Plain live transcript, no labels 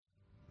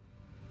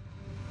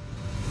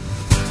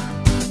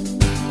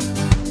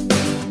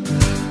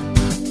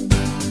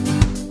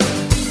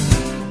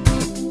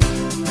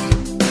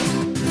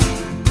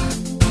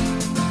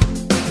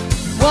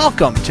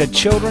Welcome to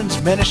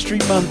Children's Ministry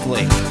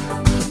Monthly,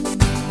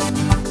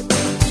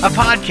 a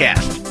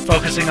podcast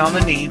focusing on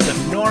the needs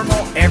of normal,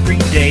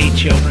 everyday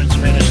children's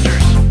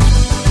ministers.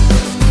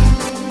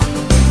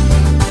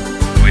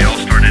 We all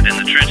started in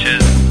the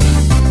trenches,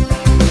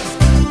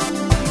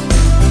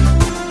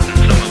 and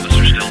some of us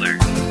are still there.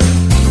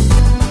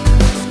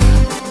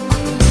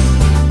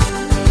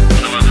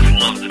 Some of us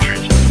love the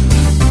trenches.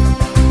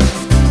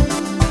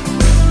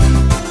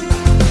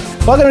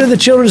 Welcome to the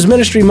Children's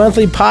Ministry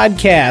Monthly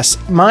Podcast.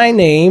 My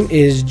name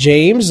is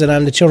James, and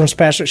I'm the Children's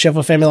Pastor at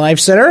Sheffield Family Life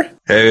Center.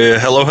 Hey,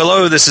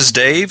 hello. This is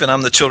Dave, and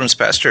I'm the Children's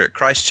Pastor at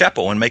Christ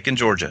Chapel in Macon,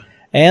 Georgia.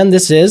 And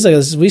this is,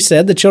 as we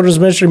said, the Children's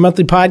Ministry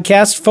Monthly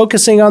Podcast,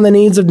 focusing on the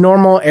needs of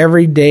normal,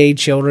 everyday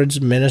children's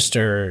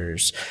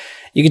ministers.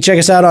 You can check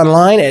us out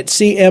online at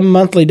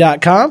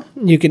cmmonthly.com.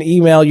 You can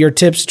email your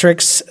tips,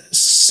 tricks,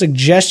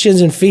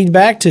 suggestions, and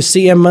feedback to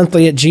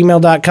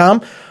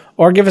cmmonthly@gmail.com.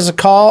 Or give us a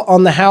call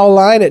on the Howl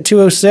line at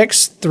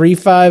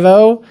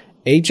 206-350-HOWL.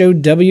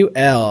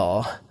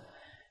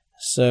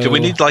 So, Do we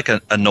need like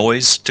a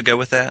noise to go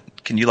with that?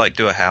 Can you like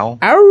do a howl?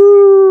 Ow!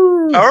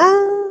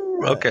 Oh,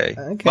 okay.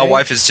 My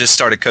wife has just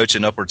started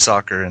coaching upward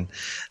soccer, and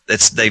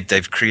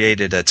they've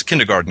created a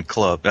kindergarten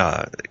club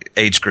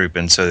age group,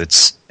 and so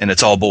it's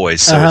all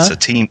boys. So it's a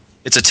team.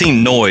 It's a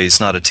team noise,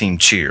 not a team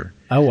cheer.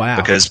 Oh wow!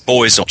 Because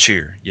boys don't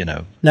cheer, you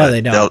know. No,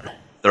 they don't.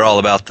 They're all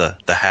about the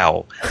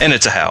howl, and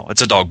it's a howl.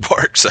 It's a dog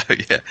bark. So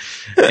yeah.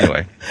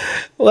 Anyway.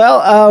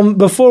 Well,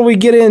 before we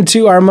get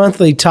into our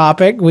monthly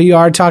topic, we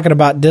are talking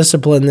about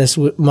discipline this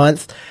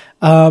month.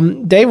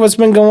 Dave, what's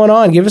been going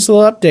on? Give us a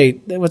little update.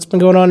 What's been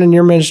going on in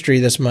your ministry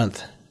this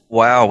month?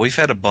 Wow, we've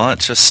had a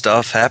bunch of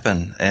stuff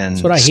happen, and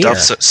that's what I hear.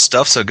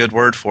 Stuff's a good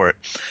word for it.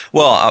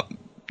 Well,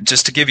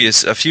 just to give you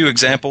a few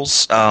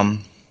examples,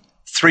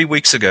 3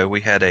 weeks ago we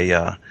had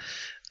a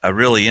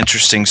really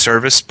interesting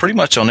service, pretty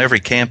much on every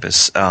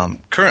campus.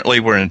 Currently,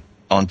 we're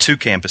on 2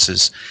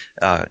 campuses,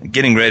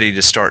 getting ready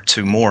to start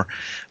 2 more.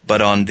 But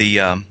on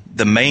the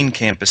main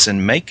campus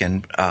in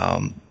Macon,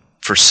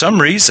 for some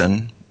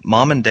reason,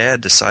 Mom and Dad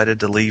decided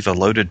to leave a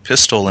loaded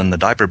pistol in the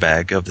diaper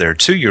bag of their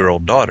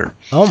 2-year-old daughter.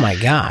 Oh my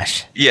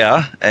gosh!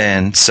 Yeah,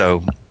 and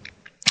so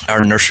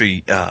our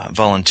nursery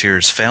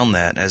volunteers found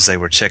that as they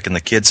were checking the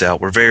kids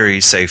out. We're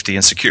very safety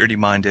and security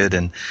minded,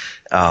 and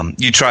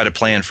you try to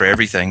plan for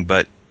everything,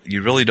 but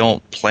you really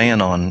don't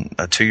plan on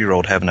a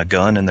 2-year-old having a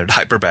gun in their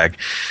diaper bag.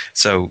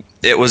 So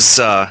it was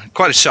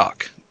quite a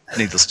shock,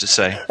 needless to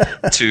say,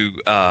 to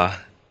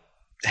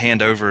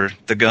hand over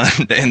the gun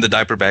and the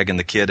diaper bag and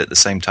the kid at the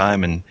same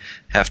time and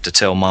have to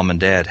tell Mom and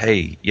Dad,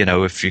 hey, you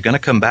know, if you're going to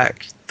come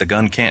back, the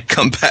gun can't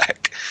come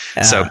back.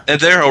 So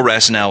and their whole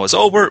rationale was,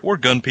 we're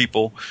gun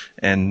people,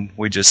 and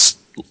we just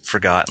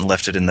forgot and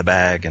left it in the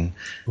bag. And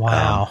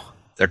wow.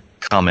 Their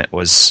comment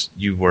was,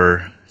 you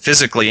were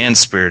physically and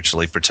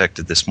spiritually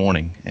protected this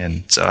morning,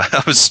 and so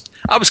I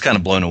was kind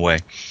of blown away.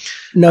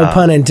 No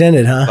pun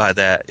intended, huh? By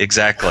that,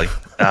 exactly.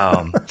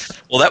 Well,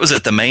 that was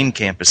at the main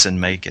campus in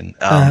Macon.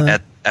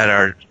 At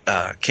our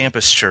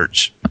campus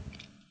church,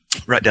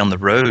 right down the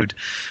road.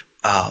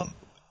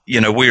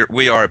 You know,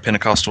 we are a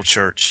Pentecostal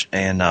church,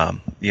 and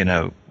you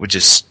know, we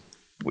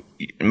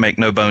make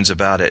no bones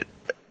about it.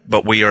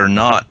 But we are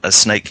not a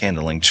snake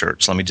handling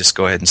church. Let me just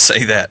go ahead and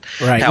say that.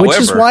 Right, however, which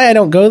is why I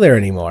don't go there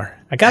anymore.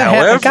 I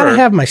gotta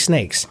have my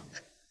snakes.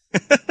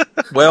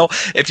 Well,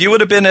 if you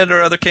would have been at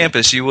our other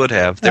campus, you would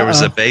have. There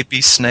was a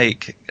baby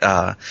snake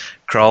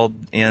crawled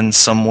in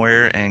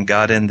somewhere and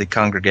got in the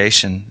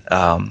congregation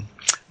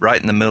right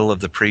in the middle of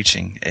the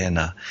preaching. And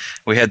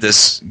we had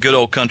this good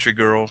old country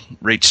girl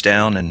reach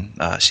down, and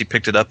she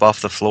picked it up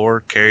off the floor,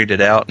 carried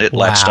it out, and it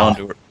latched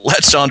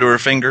onto her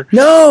finger.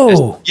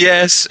 No!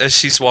 As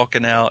she's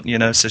walking out, you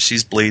know, so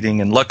she's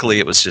bleeding. And luckily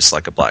it was just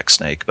like a black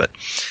snake, but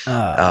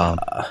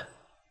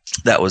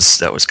that was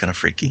kind of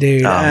freaky.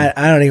 Dude, I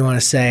don't even want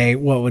to say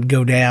what would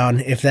go down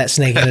if that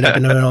snake ended up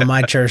in the middle of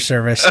my church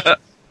service.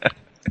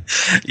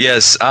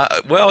 Yes.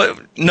 Well,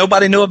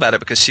 nobody knew about it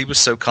because she was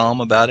so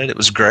calm about it. It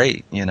was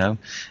great, you know.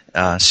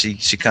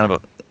 She kind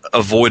of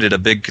avoided a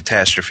big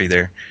catastrophe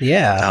there.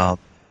 Yeah.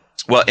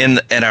 Well, in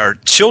our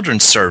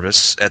children's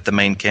service at the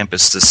main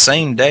campus the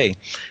same day,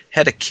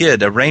 had a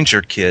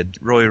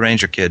Roy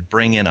Ranger kid,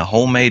 bring in a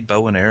homemade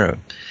bow and arrow.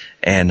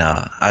 And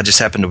I just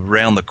happened to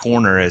round the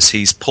corner as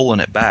he's pulling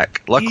it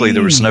back. Luckily,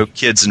 there was no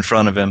kids in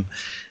front of him,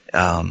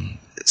 and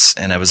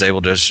I was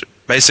able to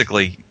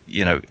basically,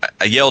 you know,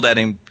 I yelled at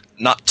him,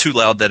 not too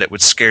loud that it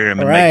would scare him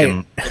and make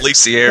him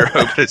release the arrow.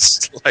 But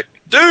it's like,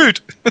 dude.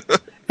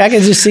 I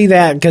can just see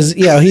that because,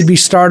 you know, he'd be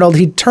startled.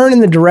 He'd turn in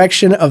the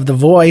direction of the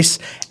voice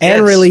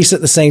and release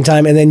at the same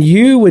time, and then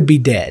you would be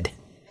dead,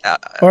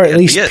 or at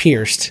least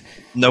pierced.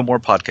 No more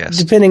podcasts.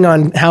 Depending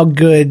on how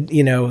good,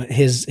 you know,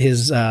 his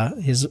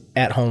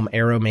at-home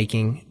arrow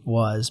making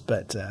was,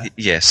 but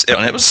yes,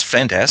 and it was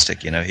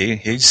fantastic. You know,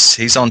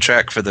 he's on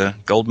track for the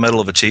gold medal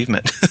of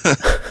achievement.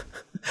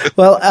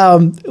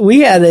 Well,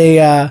 we had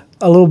a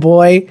little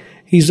boy.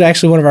 He's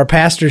actually one of our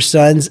pastor's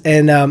sons,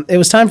 and it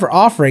was time for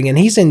offering, and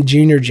he's in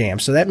junior jam,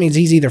 so that means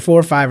he's either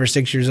 4, 5, or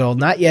 6 years old,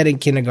 not yet in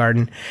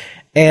kindergarten,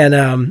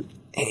 and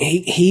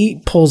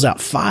he pulls out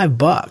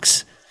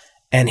 $5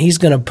 and he's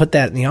going to put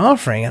that in the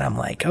offering. And I'm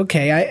like,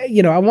 okay,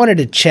 I wanted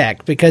to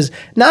check, because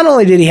not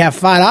only did he have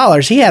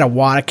 $5, he had a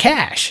wad of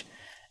cash.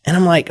 And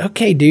I'm like,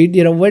 okay, dude,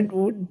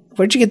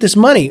 where'd you get this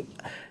money?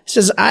 He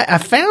says, I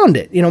found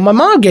it. My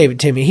mom gave it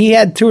to me. He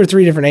had 2 or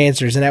 3 different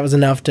answers, and that was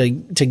enough to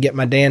get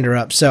my dander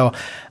up. So,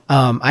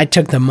 I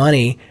took the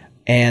money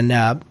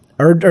and,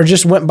 or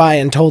just went by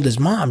and told his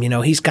mom,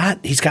 he's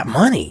got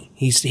money.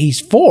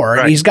 He's 4. Right.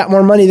 And he's got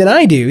more money than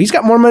I do. He's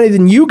got more money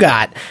than you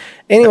got.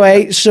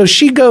 Anyway, so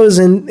she goes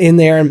in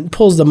there and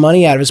pulls the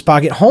money out of his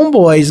pocket.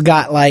 Homeboy's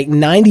got like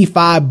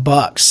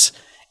 $95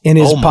 in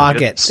his pocket.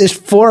 Goodness. This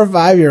 4 or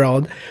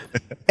 5-year-old.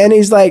 And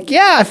he's like,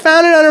 yeah, I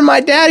found it under my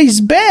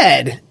daddy's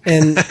bed.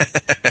 And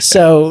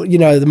so,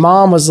 the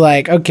mom was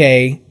like,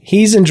 okay,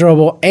 he's in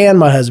trouble and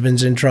my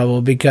husband's in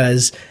trouble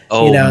because,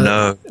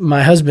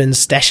 my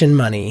husband's stashing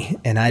money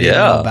and I didn't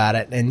know about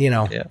it. And,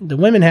 the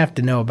women have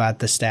to know about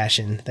the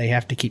stashing. They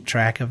have to keep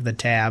track of the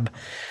tab.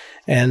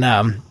 And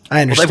I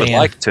understand. Well, they would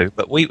like to,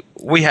 but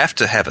we have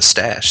to have a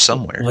stash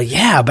somewhere. Well,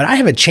 yeah, but I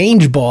have a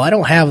change bowl. I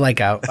don't have like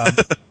a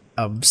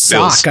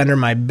sock under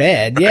my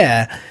bed. Right.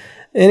 Yeah.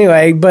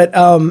 Anyway, but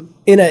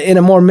in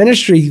a more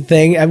ministry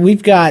thing,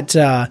 we've got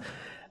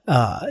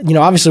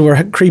obviously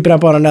we're creeping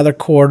up on another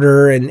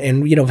quarter,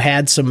 and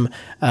had some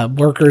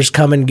workers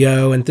come and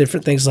go and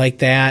different things like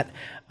that.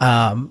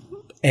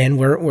 And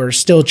we're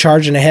still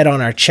charging ahead on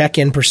our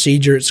check-in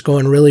procedure. It's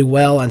going really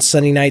well on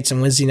Sunday nights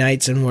and Wednesday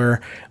nights, and we're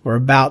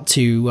about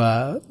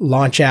to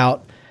launch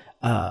out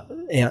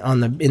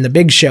in the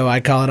big show,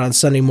 I call it, on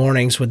Sunday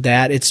mornings with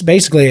that. It's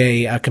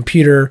basically a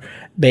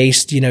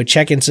computer-based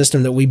check-in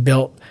system that we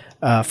built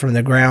from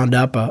the ground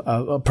up.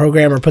 A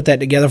programmer put that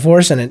together for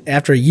us, and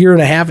after a year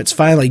and a half, it's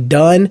finally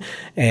done.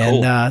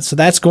 And cool. So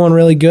that's going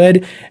really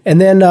good.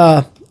 And then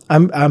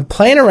I'm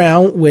playing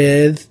around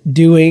with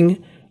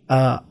doing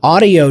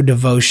audio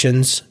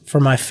devotions for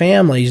my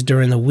families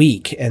during the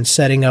week and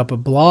setting up a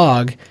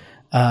blog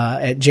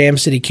at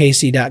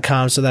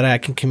jamcitykc.com so that I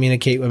can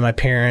communicate with my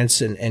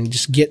parents and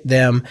just get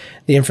them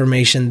the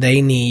information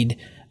they need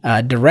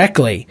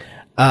directly.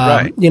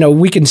 Right.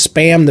 We can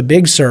spam the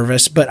big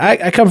service, but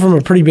I come from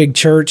a pretty big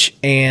church,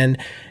 and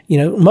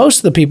most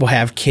of the people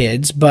have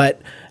kids,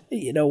 but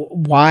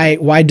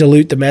why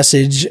dilute the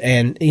message?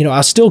 And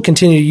I'll still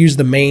continue to use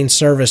the main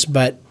service,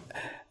 but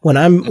when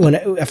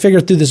I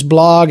figured through this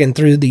blog and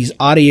through these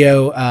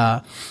audio,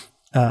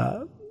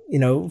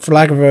 for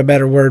lack of a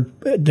better word,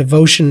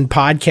 devotion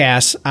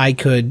podcasts, I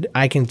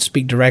can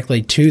speak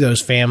directly to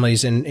those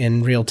families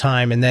in real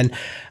time. And then,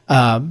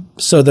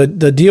 so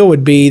the deal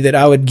would be that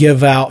I would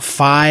give out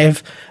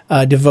 5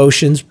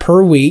 devotions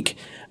per week,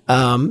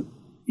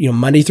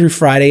 Monday through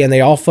Friday, and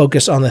they all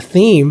focus on the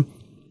theme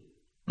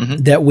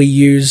that we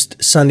used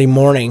Sunday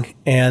morning.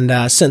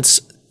 And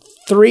since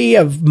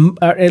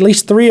at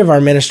least three of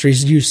our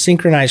ministries use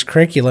synchronized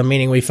curriculum,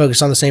 meaning we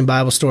focus on the same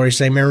Bible story,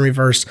 same memory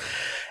verse,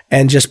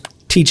 and just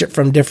teach it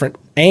from different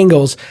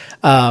angles,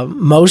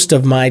 most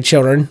of my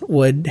children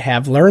would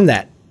have learned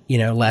that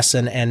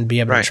lesson and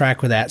be able to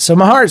track with that. So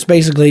my heart's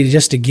basically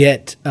just to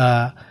get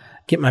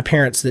my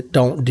parents that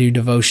don't do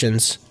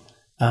devotions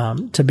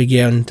to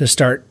begin to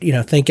start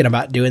thinking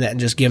about doing that, and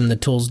just give them the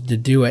tools to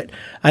do it.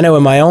 I know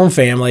in my own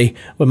family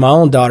with my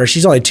own daughter,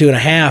 she's only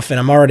 2.5, and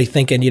I'm already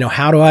thinking,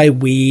 how do I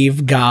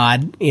weave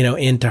God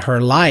into her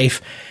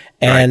life,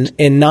 and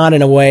not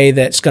in a way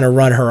that's going to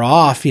run her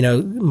off.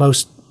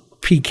 Most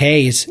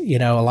PKs,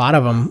 a lot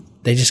of them,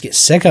 they just get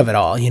sick of it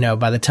all,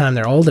 by the time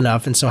they're old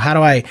enough. And so how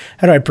do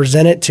I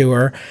present it to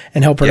her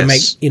and help her to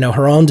make,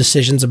 her own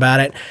decisions about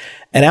it?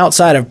 And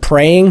outside of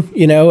praying,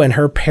 and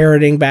her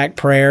parroting back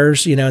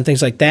prayers, and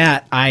things like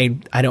that, I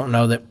don't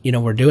know that,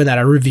 we're doing that.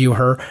 I review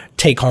her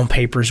take-home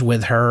papers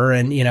with her.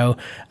 And,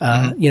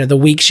 the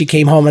week she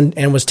came home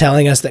and was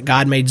telling us that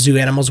God made zoo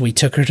animals, we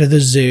took her to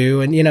the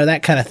zoo and,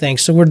 that kind of thing.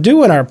 So we're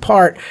doing our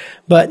part.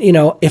 But,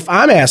 if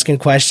I'm asking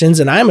questions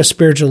and I'm a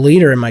spiritual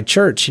leader in my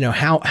church,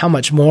 how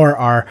much more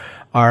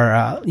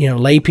are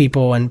lay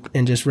people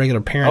and just regular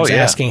parents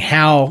asking,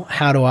 how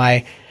do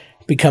I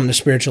become the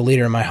spiritual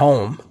leader in my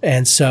home?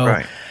 And so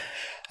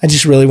I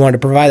just really wanted to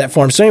provide that for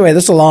them. So anyway,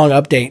 this is a long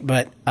update,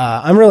 but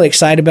I'm really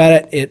excited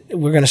about it.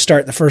 We're going to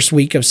start the first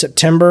week of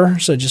September,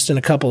 so just in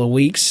a couple of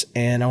weeks,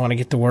 and I want to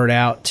get the word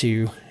out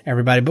to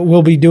everybody. But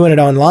we'll be doing it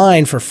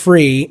online for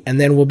free,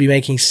 and then we'll be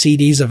making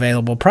CDs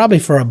available, probably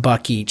for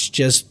 $1 each,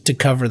 just to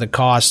cover the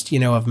cost,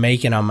 of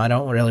making them. I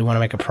don't really want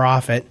to make a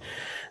profit.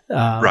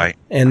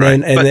 And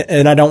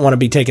I don't want to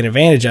be taken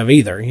advantage of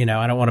either.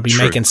 I don't want to be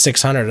making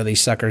 600 of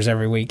these suckers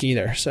every week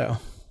either. So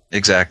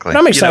exactly. But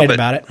I'm excited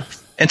about it.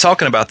 And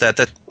talking about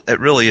that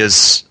really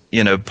is,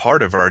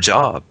 part of our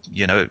job.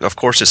 Of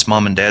course it's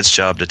mom and dad's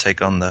job to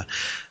take on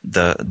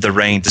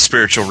the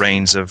spiritual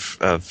reins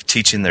of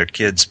teaching their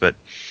kids, but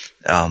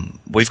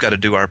we've got to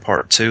do our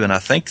part too. And I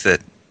think that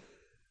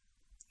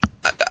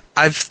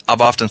I've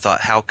often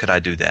thought, how could I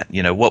do that?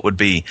 What would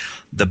be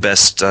the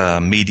best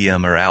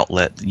medium or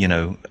outlet,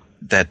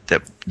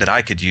 that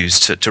I could use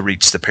to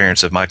reach the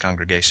parents of my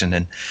congregation.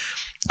 And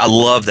I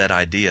love that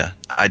idea.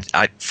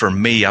 For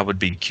me, I would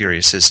be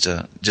curious as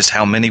to just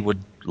how many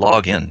would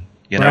log in,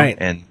 Right.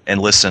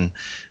 and listen.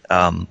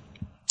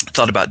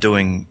 Thought about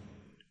doing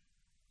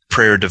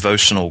prayer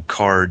devotional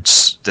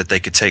cards that they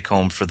could take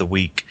home for the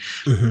week,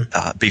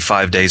 be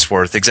 5 days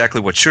worth,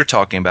 exactly what you're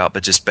talking about,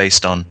 but just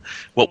based on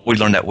what we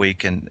learned that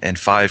week, and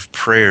 5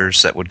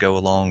 prayers that would go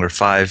along, or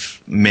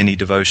 5 mini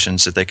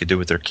devotions that they could do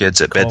with their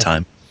kids at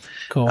bedtime.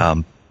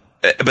 Cool.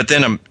 But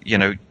then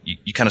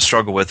you kind of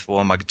struggle with, well,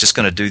 am I just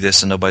going to do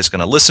this and nobody's going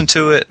to listen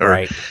to it, or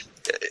Right.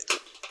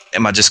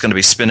 am I just going to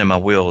be spinning my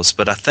wheels?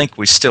 But I think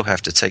we still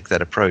have to take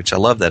that approach. I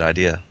love that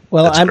idea.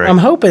 Well, That's great. I'm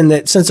hoping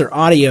that since they're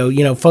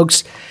audio,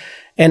 folks,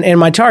 and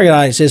my target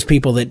audience is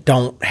people that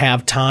don't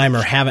have time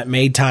or haven't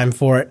made time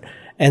for it.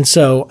 And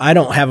so I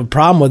don't have a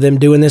problem with them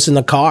doing this in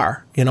the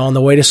car, on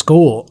the way to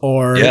school,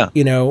 or,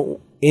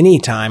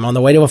 anytime on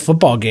the way to a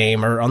football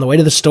game or on the way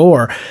to the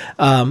store.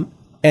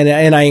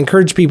 And I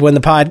encourage people in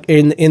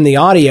the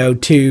audio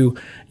to,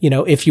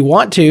 if you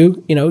want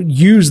to,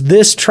 use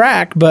this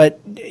track, but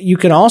you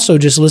can also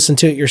just listen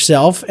to it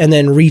yourself and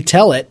then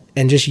retell it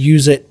and just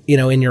use it,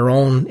 in your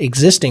own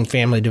existing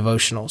family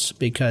devotionals,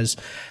 because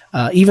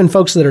even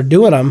folks that are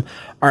doing them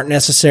aren't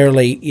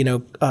necessarily,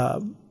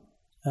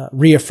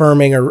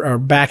 reaffirming or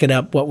backing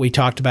up what we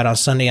talked about on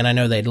Sunday, and I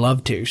know they'd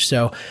love to.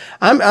 So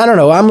I don't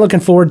know. I'm looking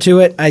forward to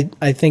it. I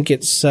think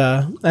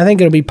I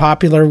think it'll be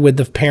popular with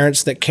the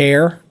parents that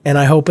care, and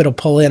I hope it'll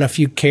pull in a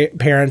few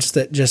parents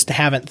that just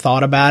haven't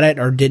thought about it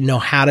or didn't know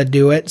how to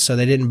do it, so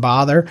they didn't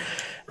bother.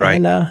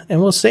 Right. And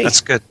we'll see.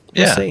 That's good.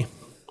 We'll Yeah. see.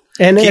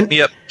 And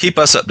keep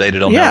us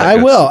updated on yeah, how that I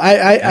goes. will.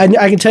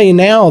 I can tell you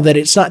now that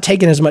it's not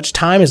taking as much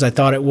time as I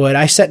thought it would.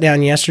 I sat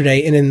down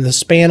yesterday, and in the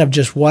span of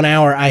just 1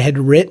 hour, I had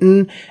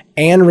written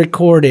and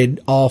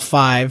recorded all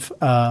 5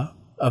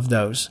 of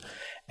those.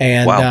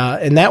 And Wow.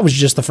 And that was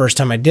just the first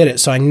time I did it,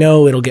 so I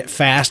know it'll get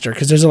faster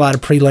because there's a lot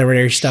of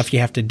preliminary stuff you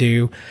have to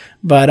do.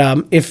 But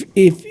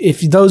if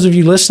those of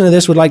you listening to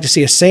this would like to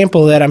see a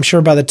sample of that, I'm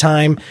sure by the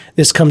time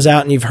this comes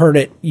out and you've heard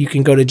it, you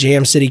can go to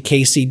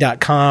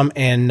jamcitykc.com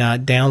and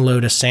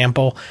download a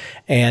sample.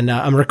 And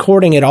I'm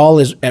recording it all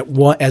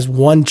as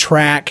one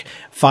track,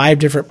 5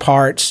 different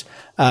parts.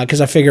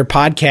 Because I figure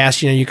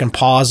podcasts, you can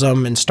pause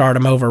them and start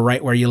them over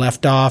right where you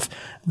left off.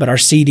 But our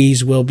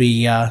CDs will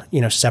be,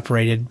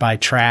 separated by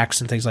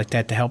tracks and things like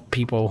that to help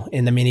people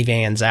in the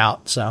minivans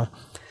out. So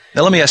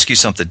Now let me ask you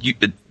something.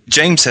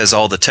 James has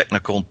all the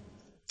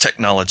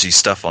technology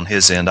stuff on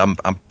his end. I'm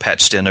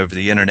patched in over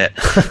the internet,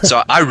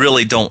 so I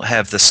really don't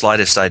have the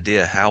slightest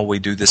idea how we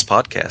do this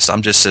podcast.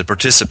 I'm just a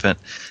participant,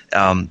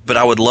 but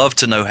I would love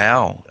to know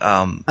how.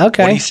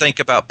 Okay. What do you think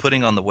about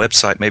putting on the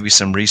website maybe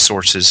some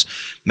resources,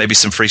 maybe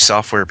some free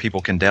software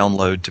people can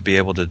download to be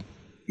able to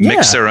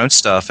mix their own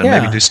stuff and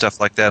maybe do stuff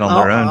like that on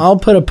their own? I'll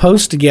put a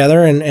post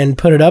together and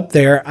put it up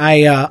there.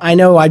 I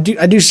know I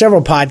do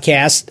several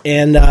podcasts,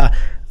 and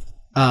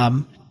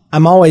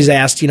I'm always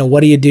asked,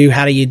 what do you do?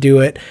 How do you do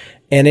it?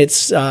 And it's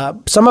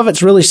some of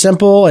it's really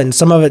simple, and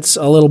some of it's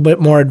a little bit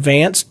more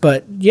advanced.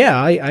 But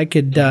yeah, I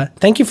could.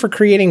 Thank you for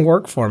creating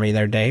work for me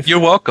there, Dave.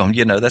 You're welcome.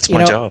 That's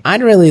my job.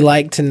 I'd really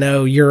like to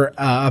know your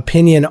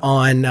opinion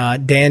on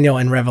Daniel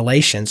and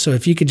Revelation. So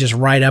if you could just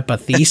write up a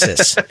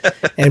thesis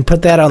and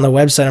put that on the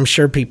website, I'm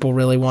sure people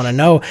really want to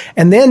know.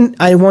 And then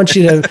I want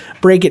you to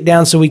break it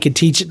down so we could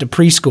teach it to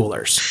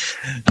preschoolers.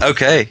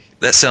 Okay,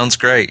 that sounds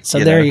great. So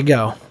there you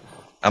go.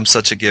 I'm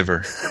such a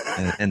giver,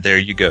 and there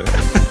you go.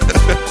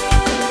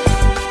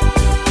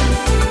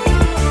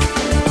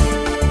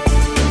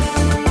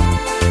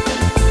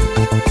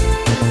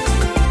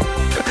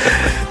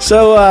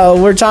 So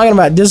we're talking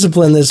about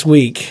discipline this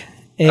week,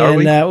 and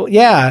Are we?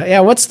 yeah.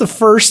 What's the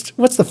first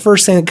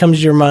thing that comes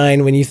to your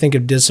mind when you think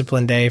of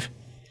discipline, Dave?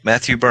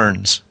 Matthew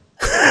Burns.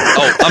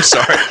 Oh, I'm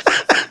sorry.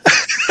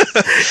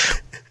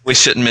 We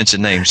shouldn't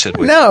mention names, should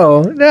we?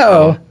 No.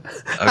 Okay,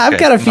 I've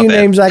got a few my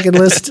bad. names I could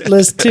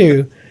list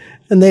too,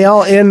 and they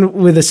all end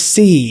with a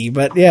C.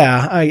 But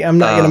yeah, I'm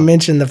not going to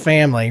mention the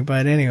family.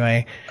 But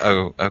anyway.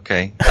 Oh,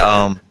 okay.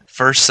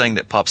 First thing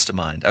that pops to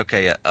mind.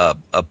 Okay,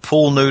 a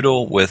pool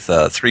noodle with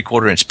a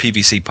 3/4-inch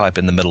PVC pipe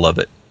in the middle of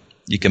it.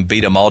 You can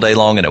beat them all day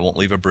long and it won't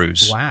leave a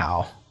bruise.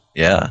 Wow.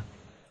 Yeah.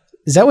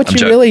 Is that what I'm you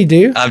joking. really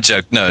do? I'm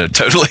joking. No,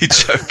 totally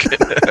joking.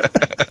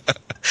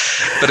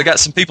 But it got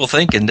some people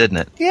thinking, didn't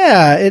it?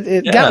 Yeah,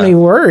 it got Yeah. me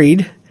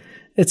worried.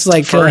 It's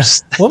like,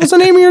 First. what was the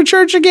name of your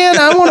church again?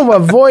 I want to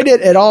avoid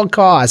it at all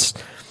costs.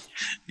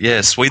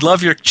 Yes, we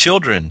love your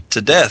children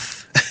to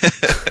death.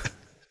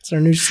 It's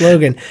our new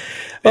slogan.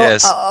 Well,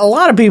 Yes. a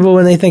lot of people,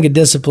 when they think of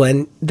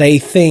discipline, they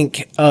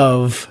think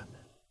of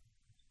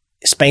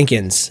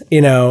spankings,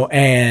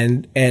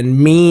 and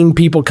mean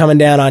people coming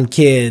down on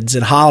kids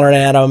and hollering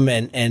at them,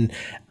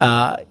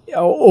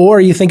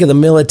 or you think of the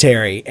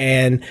military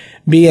and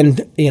being,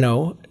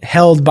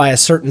 held by a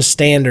certain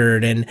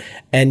standard,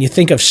 and you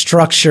think of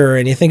structure,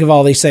 and you think of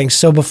all these things.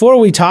 So before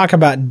we talk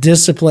about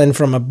discipline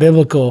from a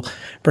biblical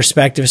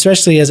perspective,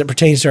 especially as it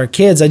pertains to our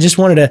kids, I just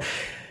wanted to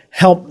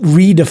help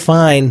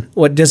redefine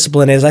what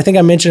discipline is. I think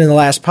I mentioned in the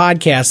last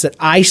podcast that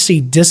I see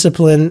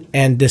discipline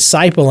and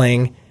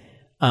discipling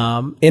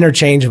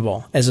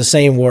interchangeable as the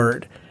same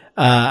word.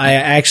 I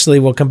actually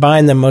will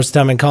combine them most of the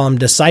time and call them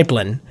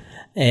discipline,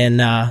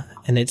 and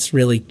it's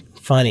really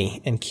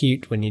funny and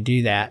cute when you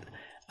do that.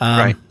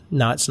 Right.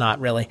 No, it's not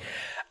really.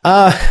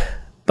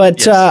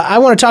 But I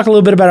want to talk a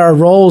little bit about our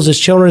roles as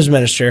children's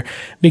minister,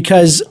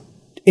 because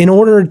in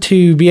order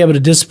to be able to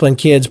discipline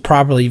kids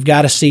properly, you've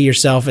got to see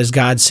yourself as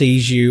God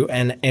sees you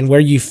and where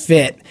you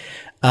fit.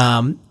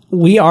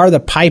 We are the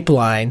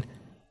pipeline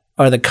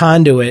or the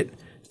conduit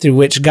through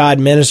which God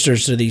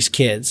ministers to these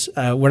kids.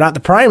 We're not the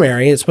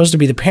primary. It's supposed to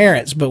be the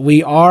parents, but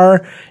we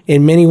are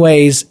in many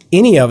ways,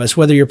 any of us,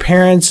 whether you're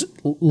parents,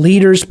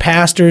 leaders,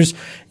 pastors,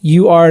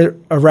 you are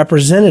a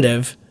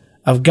representative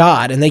of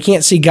God, and they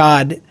can't see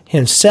God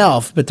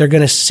himself, but they're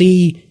going to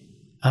see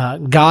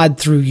God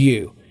through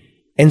you.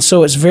 And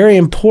so it's very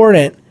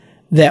important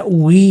that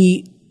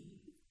we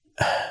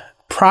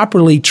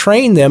properly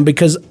train them,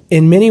 because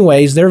in many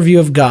ways their view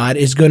of God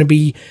is going to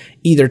be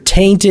either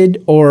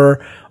tainted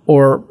or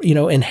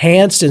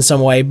enhanced in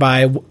some way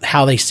by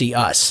how they see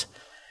us.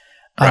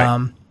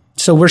 Right.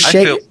 So we're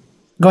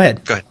Go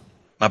ahead.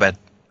 My bad.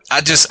 I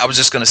was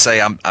just going to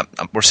say,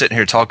 we're sitting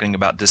here talking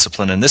about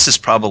discipline, and this is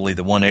probably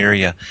the one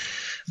area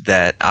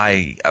that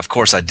I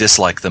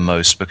dislike the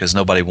most, because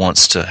nobody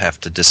wants to have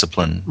to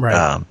discipline,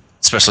 right.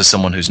 Especially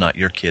someone who's not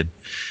your kid.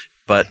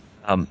 But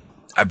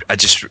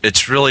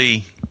it's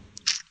really,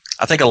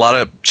 I think a lot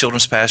of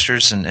children's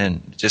pastors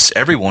and just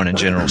everyone in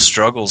general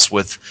struggles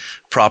with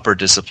proper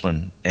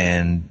discipline,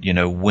 and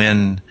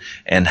when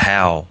and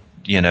how,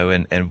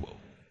 and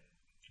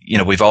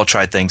we've all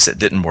tried things that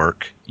didn't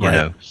work,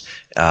 right.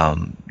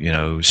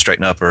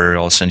 Straighten up or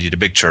I'll send you to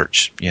big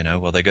church.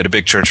 Well, they go to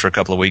big church for a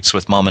couple of weeks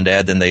with mom and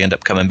dad, then they end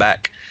up coming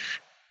back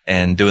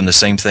and doing the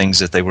same things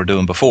that they were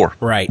doing before.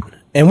 Right.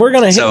 And we're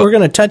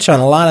gonna touch on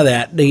a lot of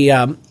that,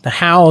 the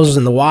hows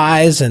and the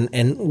whys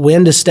and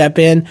when to step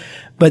in.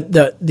 But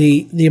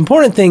the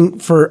important thing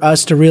for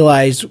us to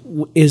realize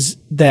is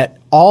that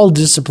all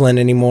discipline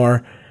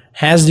anymore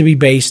has to be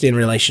based in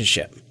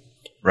relationship.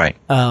 Right.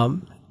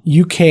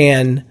 You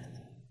can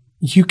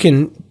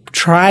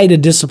try to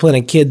discipline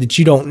a kid that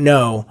you don't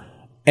know,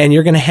 and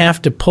you're going to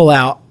have to pull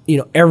out,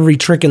 every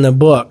trick in the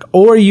book,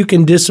 or you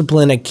can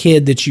discipline a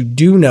kid that you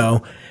do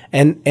know.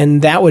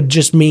 And that would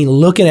just mean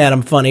looking at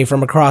them funny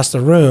from across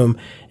the room.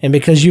 And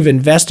because you've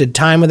invested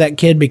time with that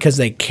kid, because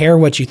they care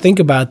what you think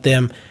about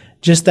them,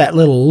 just that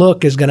little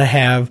look is going to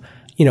have,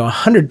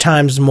 100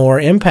 times more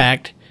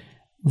impact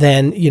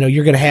than,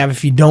 you're going to have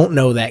if you don't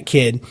know that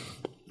kid.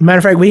 Matter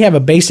of fact, we have a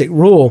basic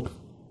rule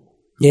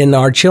in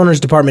our children's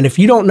department. If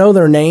you don't know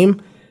their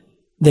name,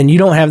 then you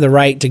don't have the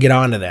right to get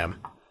onto them.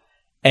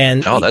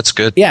 And that's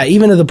good. Yeah,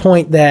 even to the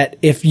point that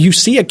if you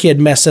see a kid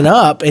messing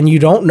up and you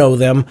don't know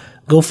them,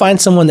 go find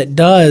someone that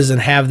does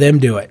and have them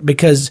do it,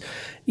 because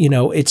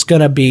it's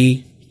going to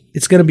be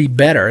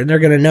better, and they're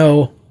going to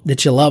know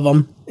that you love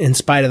them in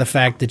spite of the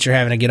fact that you're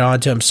having to get on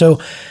to them. So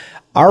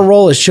our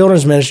role as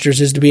children's ministers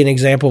is to be an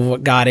example of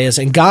what God is,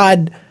 and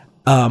God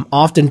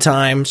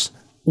oftentimes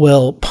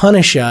will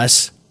punish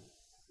us,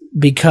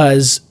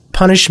 because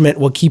punishment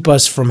will keep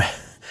us from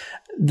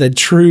the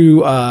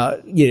true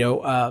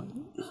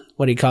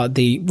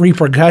the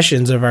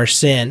repercussions of our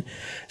sin.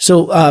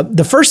 So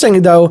the first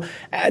thing, though,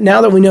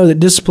 now that we know that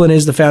discipline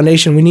is the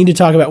foundation, we need to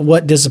talk about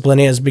what discipline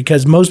is,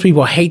 because most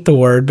people hate the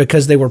word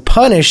because they were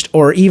punished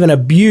or even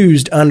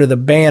abused under the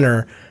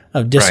banner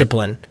of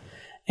discipline. Right.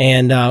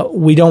 And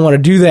we don't want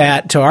to do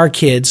that to our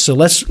kids. So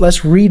let's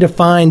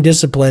redefine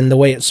discipline the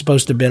way it's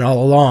supposed to have been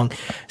all along.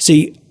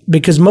 See,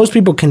 because most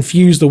people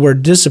confuse the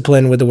word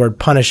discipline with the word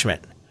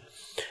punishment.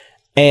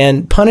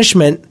 And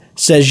punishment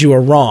says you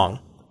are wrong.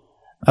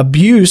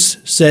 Abuse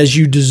says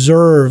you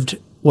deserved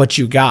what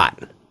you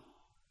got.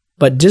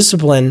 But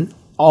discipline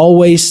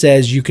always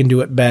says you can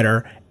do it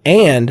better,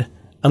 and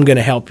I'm going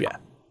to help you.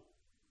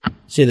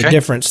 See the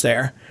difference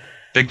there?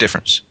 Big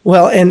difference.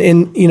 Well,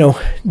 and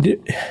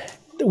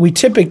we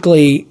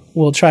typically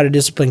will try to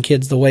discipline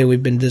kids the way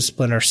we've been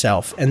disciplined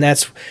ourselves,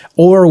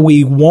 or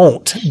we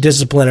won't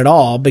discipline at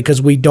all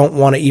because we don't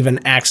want to even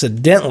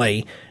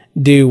accidentally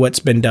do what's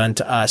been done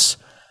to us.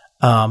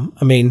 All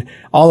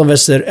of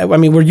us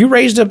were you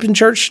raised up in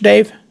church,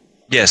 Dave?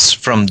 Yes,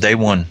 from day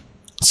one.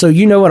 So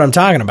you know what I'm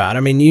talking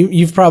about.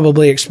 You've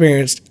probably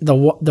experienced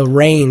the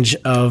range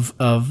of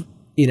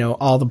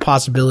all the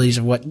possibilities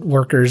of what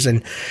workers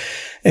and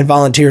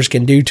volunteers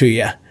can do to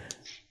you.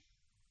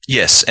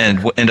 Yes,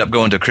 and end up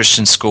going to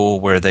Christian school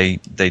where they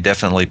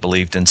definitely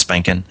believed in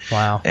spanking.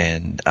 Wow.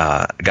 And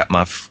got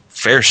my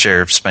fair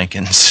share of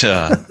spankings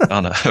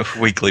on a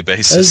weekly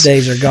basis. Those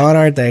days are gone,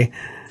 aren't they?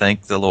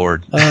 Thank the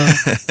Lord.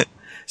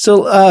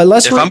 So I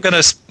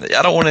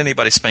don't want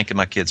anybody spanking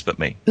my kids but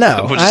me.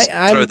 No, we'll just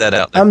throw that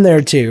out there. I'm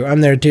there too.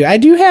 I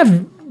do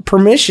have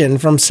permission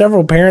from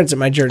several parents at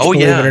my church,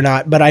 believe it or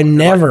not, but I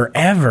never,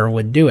 ever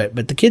would do it.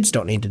 But the kids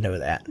don't need to know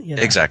that.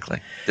 Exactly.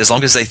 As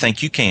long as they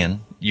think you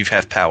can, you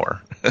have power.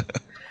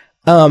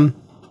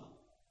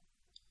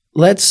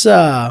 Let's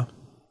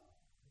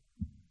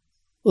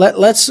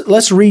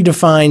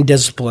redefine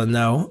discipline,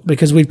 though,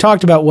 because we've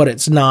talked about what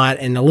it's not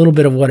and a little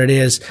bit of what it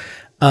is.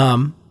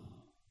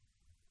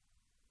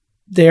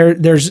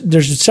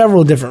 There's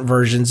several different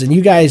versions, and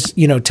you guys,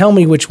 tell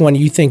me which one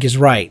you think is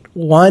right.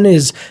 One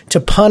is to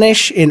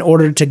punish in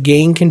order to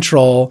gain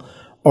control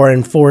or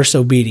enforce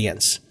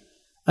obedience.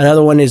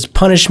 Another one is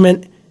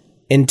punishment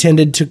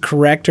intended to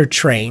correct or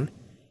train.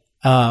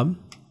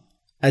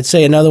 I'd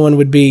say another one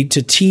would be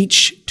to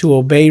teach, to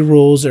obey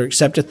rules or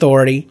accept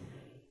authority.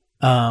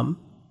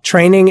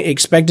 Training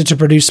expected to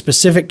produce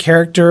specific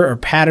character or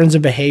patterns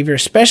of behavior,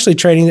 especially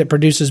training that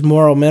produces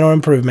moral mental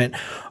improvement,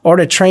 or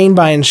to train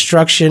by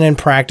instruction and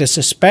practice,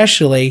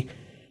 especially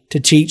to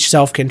teach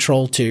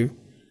self-control too.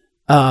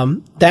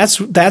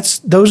 Those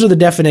are the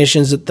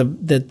definitions that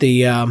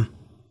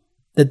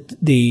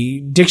the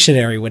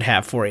dictionary would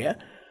have for you.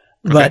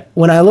 Okay. But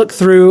when I look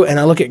through and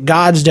I look at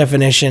God's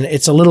definition,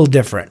 it's a little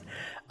different.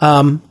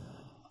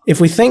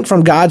 If we think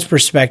from God's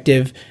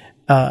perspective,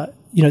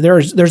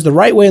 there's the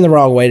right way and the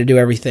wrong way to do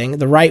everything.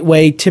 The right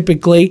way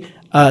typically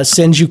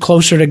sends you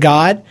closer to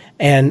God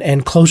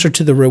and closer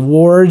to the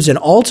rewards and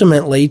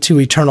ultimately to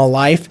eternal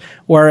life,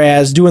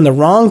 whereas doing the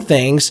wrong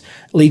things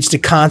leads to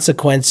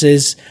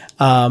consequences,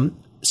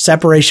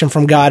 separation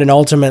from God, and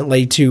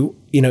ultimately to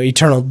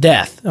eternal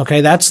death. Okay,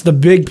 that's the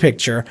big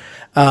picture.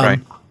 Right.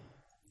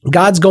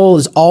 God's goal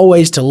is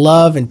always to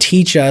love and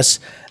teach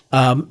us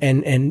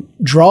and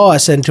draw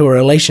us into a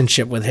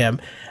relationship with Him.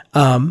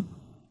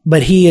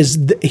 But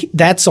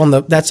that's on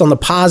the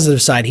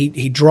positive side.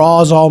 He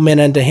draws all men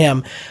unto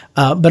Him.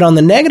 But on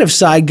the negative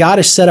side, God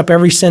has set up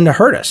every sin to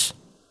hurt us,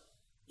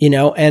 and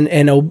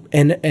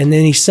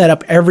then He set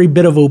up every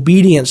bit of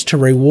obedience to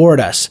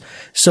reward us.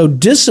 So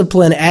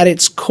discipline at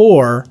its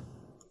core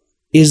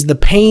is the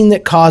pain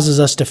that causes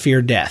us to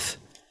fear death.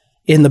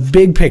 In the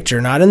big picture,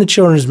 not in the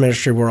children's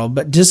ministry world,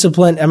 but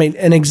discipline. I mean,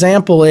 an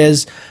example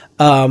is,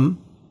 when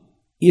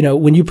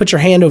you put your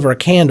hand over a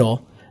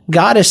candle,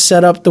 God has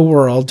set up the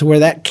world to where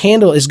that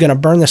candle is going to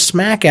burn the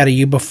smack out of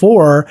you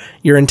before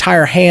your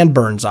entire hand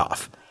burns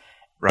off.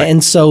 Right.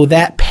 And so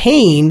that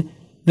pain,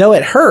 though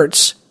it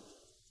hurts,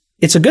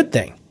 it's a good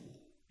thing.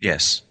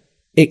 Yes.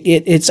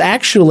 It's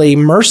actually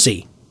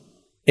mercy,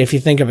 if you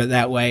think of it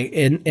that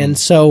way. And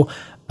so...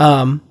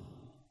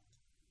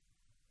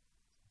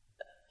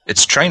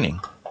 it's training.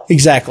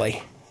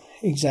 Exactly.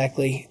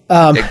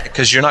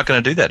 Because you're not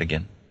going to do that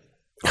again.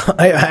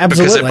 Absolutely.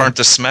 Because it burnt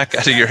the smack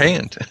out of your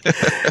hand.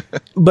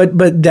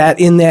 but that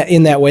in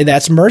that way,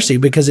 that's mercy,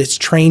 because it's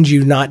trained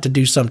you not to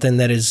do something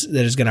that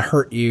is going to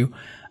hurt you.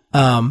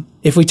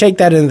 If we take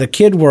that into the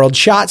kid world,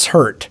 shots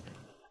hurt,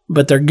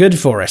 but they're good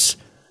for us.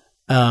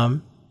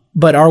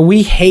 But are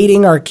we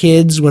hating our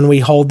kids when we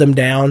hold them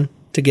down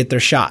to get their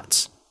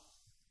shots?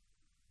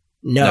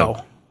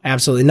 No.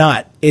 Absolutely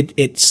not.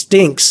 It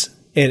stinks.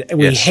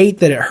 We hate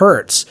that it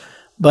hurts.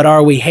 But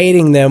are we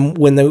hating them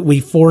when we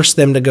force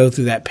them to go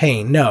through that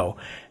pain? No,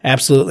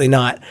 absolutely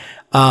not.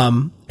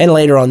 And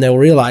later on, they'll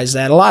realize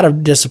that. A lot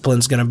of discipline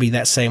is going to be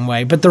that same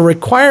way. But the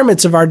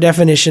requirements of our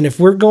definition, if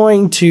we're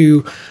going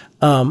to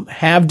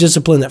have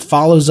discipline that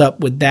follows up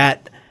with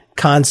that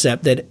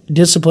concept, that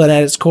discipline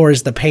at its core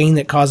is the pain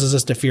that causes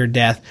us to fear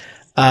death,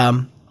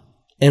 and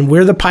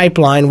we're the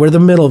pipeline, we're the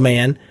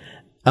middleman,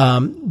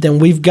 then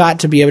we've got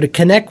to be able to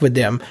connect with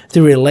them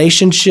through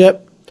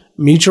relationship,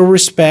 mutual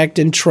respect,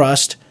 and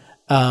trust.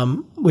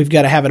 We've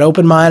got to have an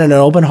open mind and an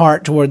open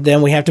heart toward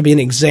them. We have to be an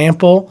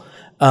example.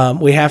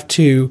 We have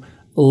to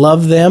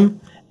love them,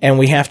 and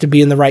we have to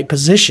be in the right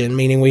position,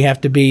 meaning we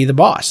have to be the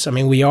boss. I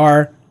mean,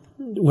 we're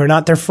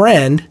not their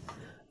friend,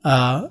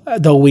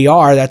 though we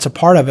are, that's a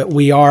part of it.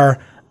 We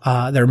are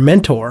their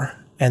mentor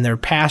and their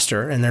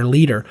pastor and their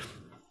leader.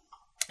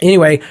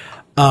 Anyway,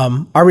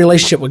 our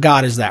relationship with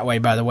God is that way,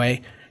 by the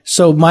way.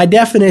 So my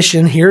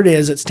definition, here it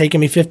is. It's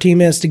taken me 15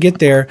 minutes to get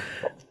there.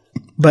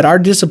 But our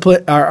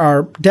discipline,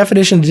 our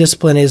definition of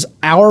discipline is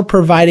our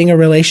providing a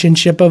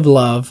relationship of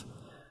love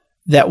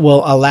that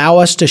will allow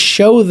us to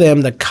show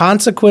them the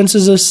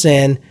consequences of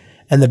sin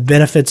and the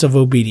benefits of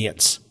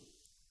obedience.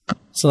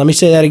 So let me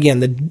say that again.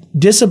 The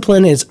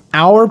discipline is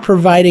our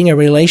providing a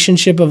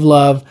relationship of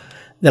love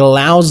that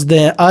allows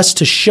us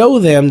to show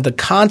them the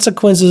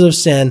consequences of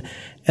sin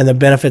and the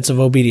benefits of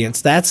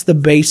obedience. That's the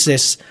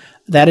basis.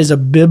 That is a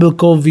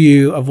biblical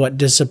view of what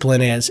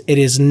discipline is. It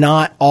is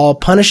not all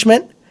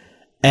punishment.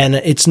 And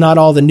it's not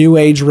all the new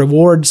age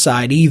reward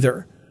side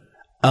either.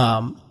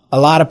 A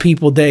lot of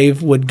people,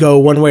 Dave, would go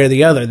one way or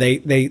the other.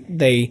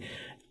 They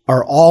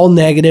are all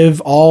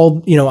negative,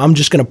 I'm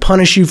just going to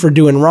punish you for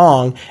doing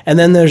wrong. And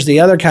then there's the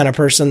other kind of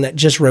person that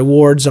just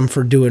rewards them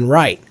for doing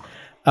right.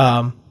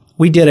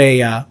 We did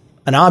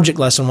an object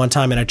lesson one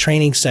time in a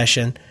training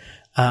session.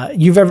 Have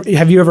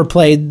you ever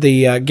played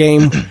the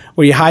game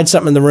where you hide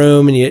something in the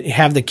room and you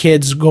have the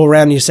kids go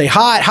around and you say,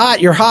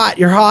 hot, you're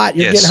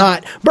getting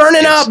hot,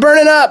 burning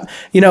up,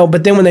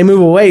 but then when they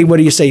move away, what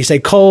do you say? You say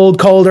cold,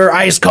 colder,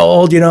 ice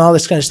cold, all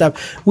this kind of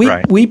stuff.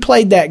 We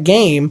played that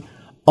game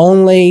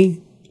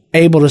only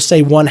able to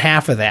say one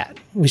half of that.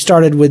 We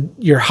started with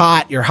you're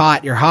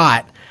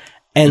hot.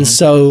 And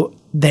so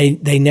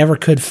they never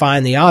could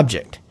find the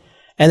object.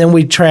 And then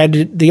we tried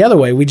it the other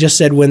way. We just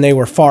said when they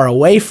were far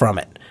away from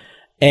it.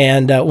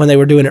 and when they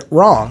were doing it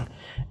wrong,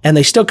 and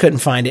they still couldn't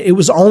find it. It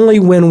was only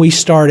when we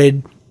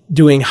started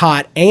doing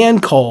hot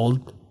and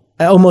cold,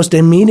 almost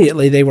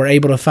immediately they were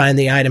able to find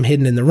the item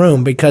hidden in the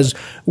room, because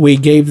we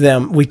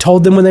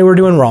told them when they were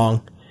doing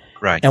wrong,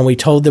 right, and we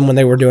told them when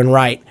they were doing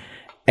right.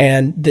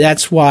 And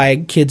that's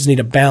why kids need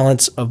a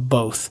balance of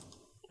both.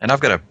 And I've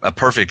got a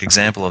perfect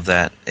example of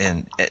that,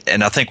 and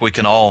I think we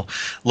can all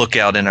look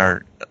out in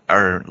our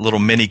little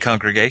mini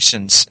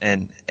congregations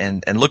and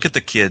look at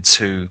the kids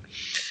who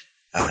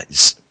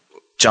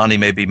Johnny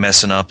may be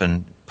messing up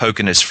and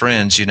poking his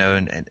friends,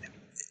 and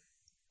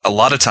a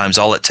lot of times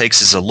all it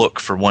takes is a look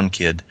for one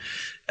kid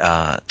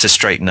to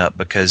straighten up,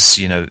 because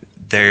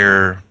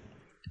their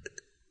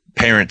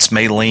parents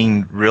may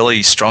lean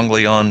really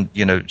strongly on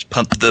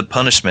the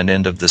punishment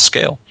end of the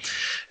scale.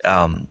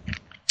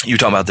 You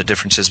talk about the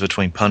differences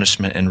between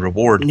punishment and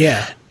reward.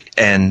 Yeah.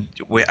 And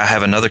I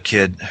have another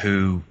kid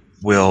who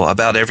will,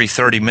 about every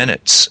 30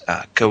 minutes,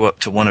 go up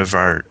to one of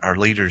our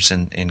leaders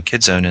in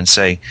Kid Zone and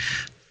say,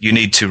 "You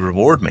need to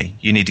reward me.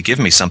 You need to give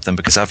me something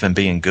because I've been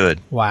being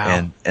good."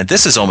 Wow. And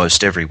this is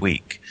almost every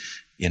week.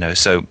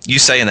 So you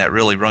saying that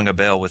really rung a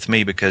bell with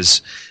me,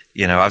 because,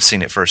 I've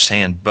seen it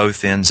firsthand,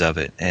 both ends of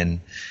it. And,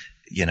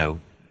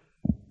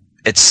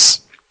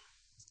 it's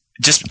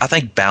just, I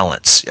think,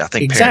 balance. I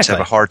think parents have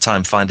a hard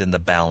time finding the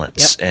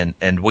balance,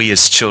 and we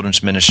as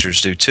children's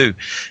ministers do too.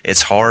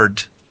 It's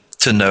hard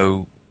to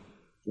know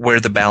where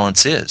the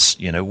balance is.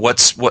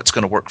 What's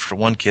going to work for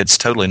one kid's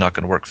totally not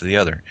going to work for the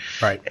other.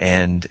 Right.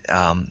 And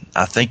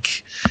I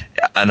think,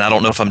 and I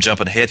don't know if I'm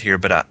jumping ahead here,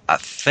 but I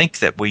think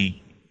that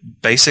we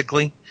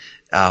basically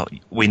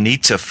we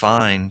need to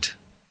find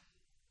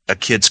a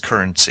kid's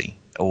currency,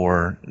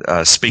 or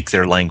speak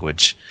their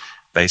language,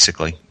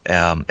 basically.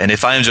 And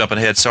if I am jumping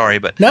ahead, sorry,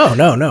 but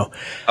no.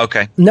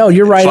 Okay. No,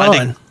 you're right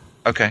on.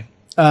 Okay.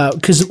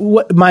 Because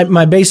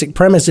my basic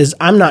premise is,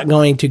 I'm not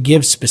going to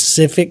give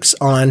specifics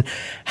on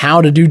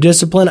how to do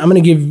discipline. I'm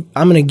going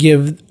to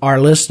give our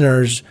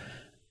listeners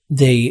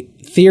the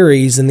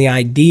theories and the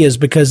ideas,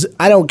 because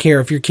I don't care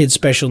if your kid's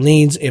special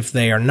needs, if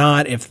they are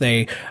not, if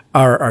they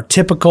are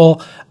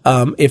typical,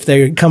 if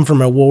they come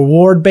from a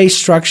reward-based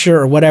structure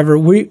or whatever.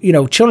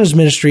 Children's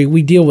ministry,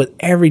 we deal with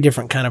every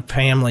different kind of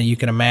family you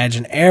can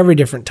imagine, every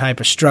different type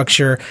of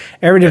structure,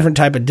 every different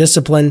type of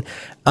discipline.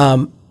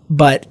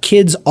 But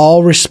kids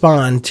all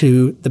respond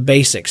to the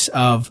basics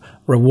of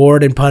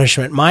reward and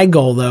punishment. My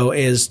goal, though,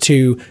 is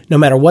to, no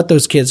matter what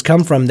those kids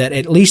come from, that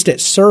at least at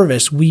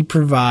service, we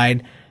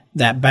provide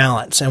that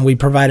balance, and we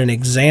provide an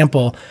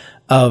example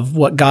of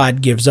what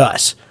God gives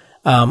us.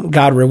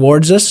 God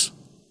rewards us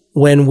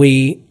when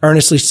we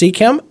earnestly seek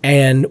Him,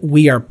 and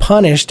we are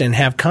punished and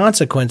have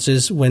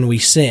consequences when we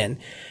sin.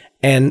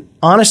 And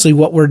honestly,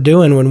 what we're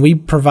doing when we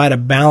provide a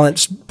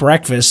balanced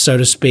breakfast, so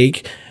to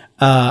speak,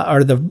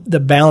 or the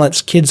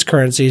balanced kids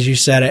currency, as you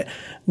said it,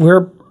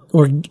 we're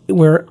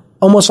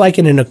almost like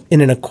in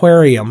an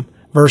aquarium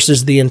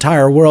versus the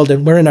entire world.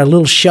 And we're in a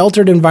little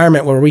sheltered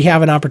environment where we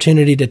have an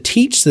opportunity to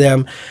teach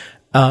them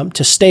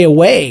to stay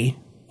away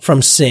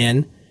from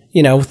sin,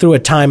 through a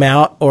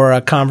timeout or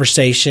a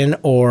conversation,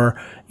 or,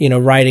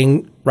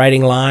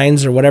 writing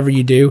lines or whatever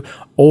you do,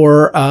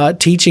 or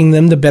teaching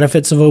them the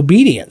benefits of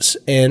obedience,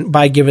 and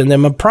by giving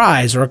them a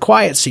prize or a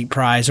quiet seat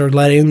prize, or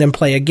letting them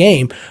play a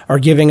game, or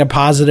giving a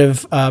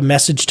positive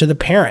message to the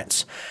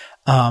parents.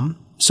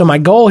 So my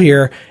goal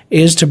here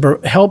is to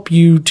help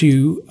you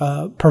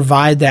to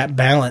provide that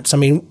balance. I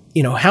mean,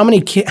 how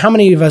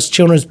many of us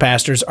children's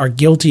pastors are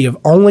guilty of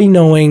only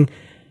knowing,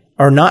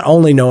 or not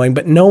only knowing,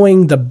 but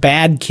knowing the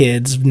bad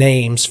kids'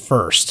 names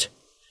first?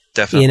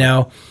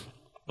 Definitely.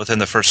 Within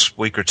the first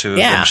week or two of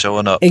them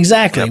showing up.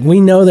 Exactly. Yep.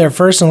 We know their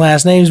first and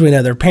last names. We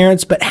know their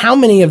parents. But how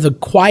many of the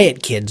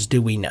quiet kids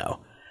do we know?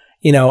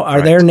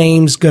 Are their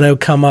names going to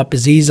come up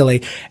as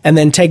easily? And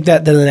then take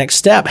that to the next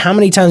step. How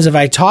many times have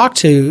I talked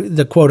to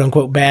the quote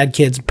unquote bad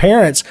kids'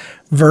 parents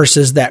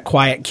versus that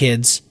quiet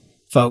kids'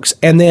 folks?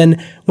 And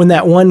then when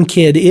that one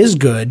kid is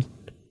good,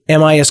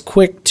 am I as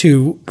quick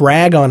to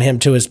brag on him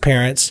to his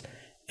parents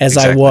as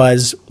I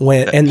was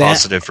when, that and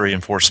positive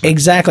reinforcement.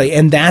 Exactly.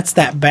 And that's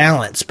that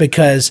balance,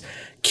 because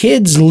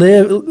kids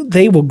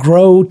they will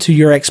grow to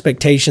your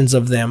expectations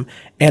of them.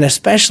 And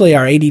especially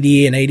our ADD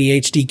and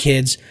ADHD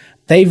kids,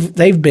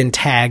 they've been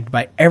tagged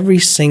by every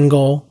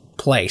single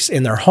place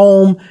in their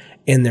home,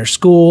 in their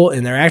school,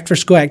 in their after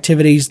school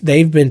activities.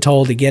 They've been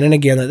told again and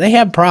again that they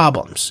have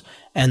problems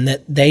and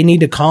that they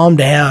need to calm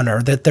down,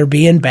 or that they're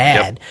being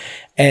bad. Yep.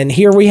 And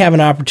here we have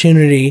an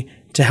opportunity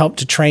to help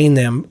to train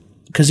them,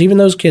 because even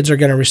those kids are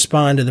going to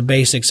respond to the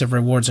basics of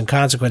rewards and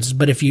consequences.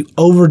 But if you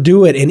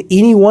overdo it in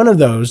any one of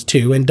those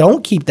two and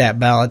don't keep that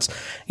balance,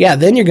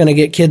 then you're going to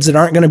get kids that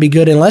aren't going to be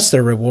good unless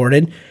they're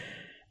rewarded.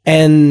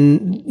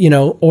 And,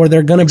 or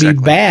they're going to be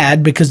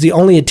bad because the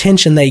only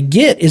attention they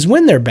get is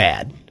when they're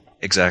bad.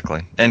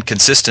 Exactly. And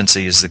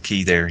consistency is the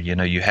key there.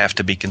 You have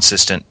to be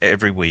consistent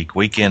every week,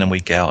 week in and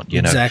week out.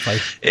 Exactly.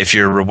 If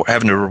you're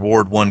having to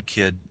reward one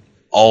kid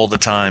all the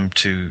time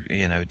to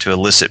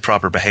elicit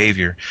proper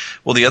behavior,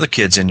 well, the other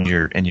kids in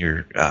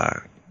your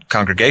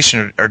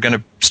congregation are going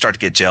to start to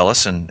get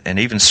jealous and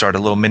even start a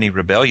little mini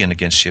rebellion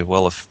against you.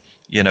 Well, if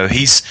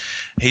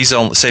he's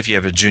on, say if you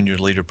have a junior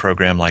leader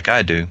program like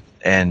I do,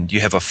 and you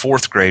have a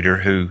fourth grader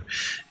who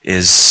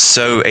is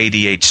so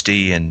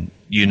ADHD, and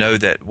you know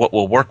that what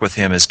will work with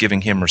him is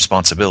giving him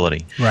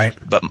responsibility. Right.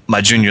 But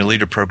my junior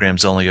leader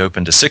program's only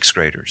open to sixth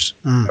graders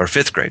or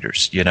fifth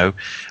graders.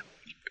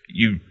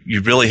 You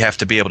really have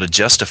to be able to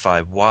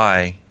justify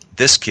why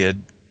this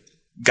kid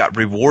got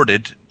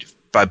rewarded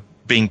by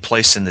being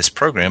placed in this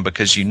program,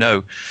 because we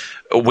know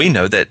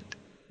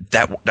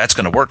that's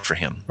going to work for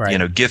him.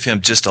 Right. Give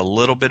him just a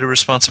little bit of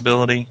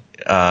responsibility,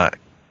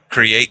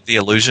 create the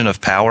illusion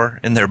of power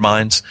in their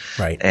minds,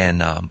 right,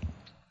 and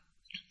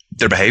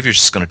their behavior is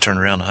just going to turn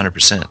around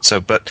 100%. So,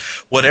 but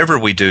whatever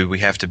we do, we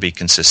have to be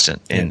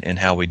consistent in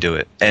how we do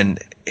it. And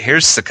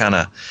here's kind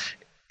of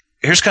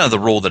the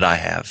rule that I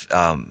have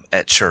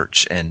at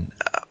church. And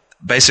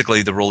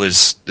basically, the rule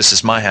is, this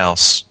is my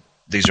house.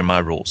 These are my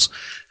rules.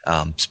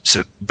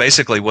 So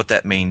basically, what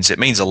that means, it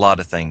means a lot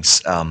of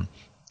things.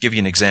 Give you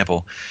an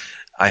example.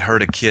 I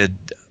heard a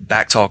kid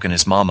back-talking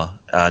his mama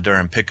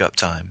during pickup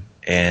time,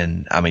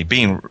 and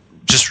being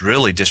just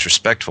really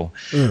disrespectful.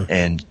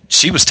 And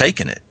she was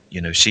taking it.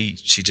 She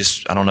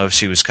just, I don't know if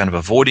she was kind of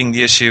avoiding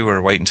the issue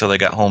or waiting until they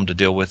got home to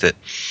deal with it.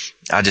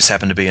 I just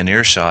happened to be in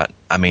earshot.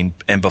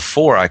 And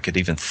before I could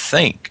even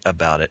think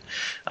about it,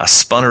 I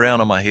spun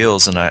around on my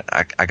heels and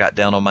I got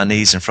down on my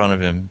knees in front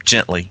of him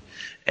gently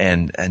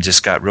and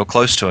just got real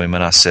close to him.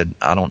 And I said,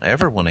 I don't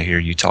ever want to hear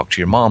you talk to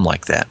your mom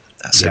like that.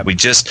 I said, we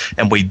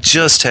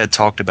just had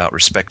talked about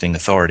respecting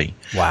authority.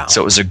 Wow.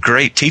 So it was a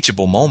great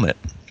teachable moment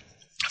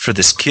for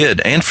this kid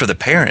and for the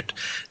parent,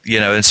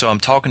 and so I'm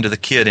talking to the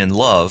kid in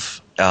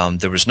love.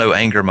 There was no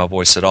anger in my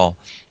voice at all,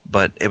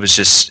 but it was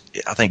just,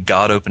 I think,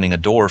 God opening a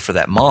door for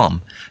that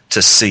mom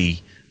to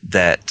see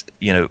that,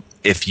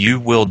 if you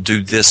will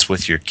do this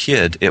with your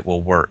kid, it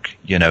will work.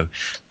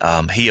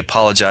 He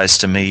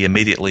apologized to me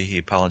immediately. He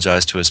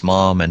apologized to his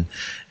mom,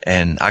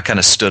 and I kind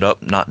of stood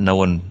up, not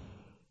knowing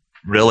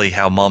really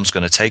how mom's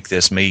going to take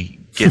this, me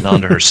getting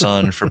onto her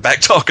son for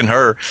back talking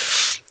her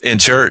in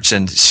church.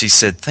 And she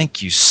said,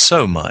 thank you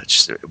so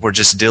much. We're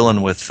just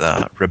dealing with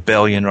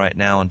rebellion right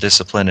now and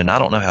discipline, and I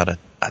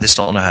just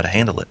don't know how to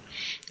handle it.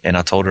 And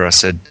I told her, I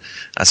said,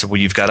 well,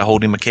 you've got to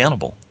hold him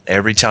accountable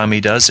every time he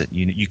does it.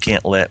 You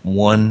can't let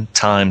one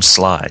time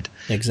slide.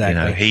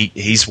 Exactly.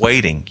 He's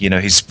waiting.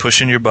 He's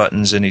pushing your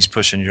buttons and he's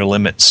pushing your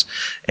limits.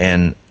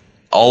 And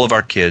all of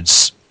our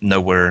kids know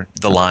where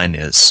the line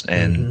is,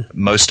 and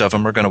most of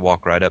them are going to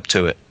walk right up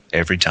to it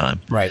every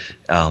time. Right.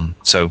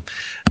 So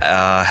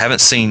I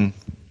haven't seen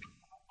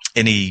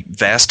any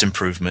vast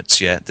improvements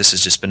yet. This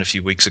has just been a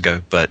few weeks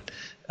ago, but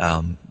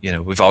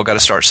we've all got to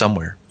start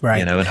somewhere.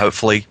 Right. And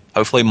hopefully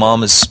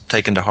mom has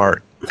taken to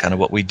heart kind of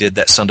what we did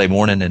that Sunday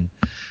morning, and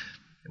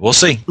we'll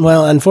see.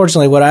 Well,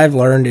 unfortunately, what I've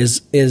learned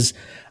is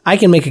I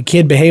can make a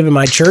kid behave in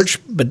my church,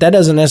 but that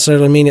doesn't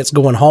necessarily mean it's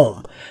going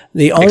home.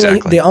 The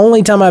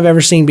only time I've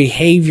ever seen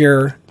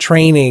behavior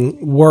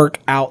training work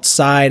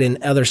outside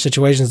in other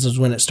situations is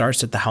when it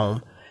starts at the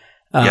home.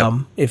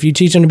 If you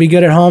teach them to be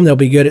good at home, they'll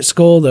be good at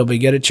school, they'll be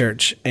good at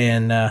church.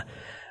 And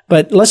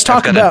but let's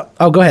talk about.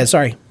 Go ahead.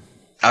 Sorry.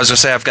 I was going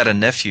to say, I've got a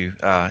nephew.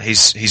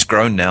 He's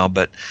grown now,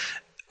 but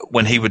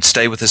when he would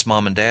stay with his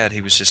mom and dad, he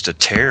was just a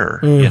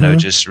terror.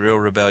 Just real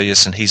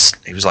rebellious, and he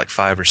was like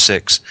 5 or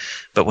 6.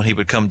 But when he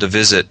would come to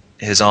visit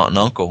his aunt and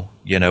uncle,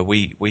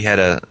 we had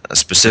a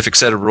specific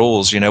set of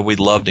rules. We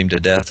loved him to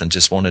death and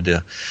just wanted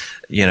to,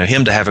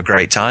 him to have a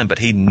great time. But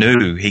he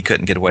knew he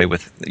couldn't get away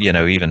with,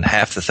 even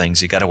half the things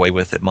he got away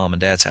with at mom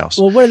and dad's house.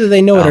 Well, whether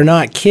they know it or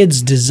not,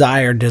 kids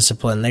desire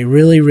discipline. They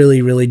really,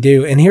 really, really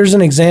do. And here's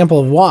an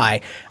example of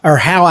why, or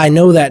how I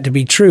know that to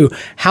be true.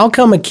 How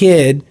come a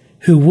kid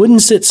who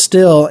wouldn't sit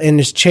still in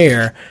his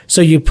chair, so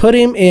you put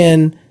him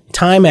in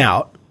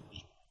timeout,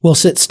 will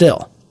sit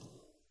still?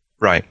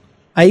 Right.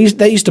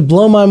 That used to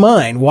blow my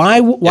mind.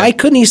 Why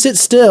couldn't he sit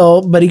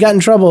still, but he got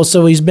in trouble,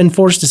 so he's been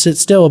forced to sit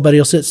still, but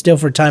he'll sit still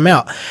for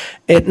timeout?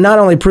 It not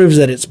only proves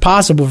that it's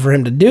possible for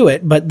him to do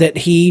it, but that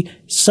he,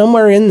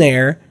 somewhere in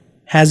there,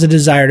 has a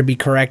desire to be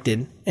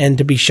corrected and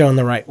to be shown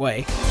the right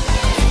way.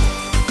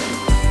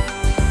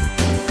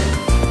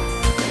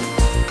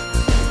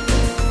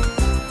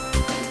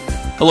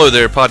 Hello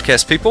there,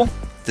 podcast people.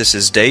 This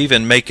is Dave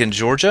in Macon,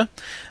 Georgia.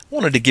 I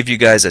wanted to give you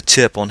guys a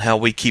tip on how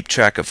we keep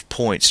track of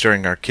points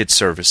during our kids'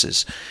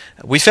 services.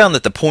 We found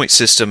that the point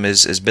system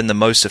has been the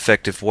most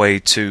effective way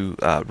to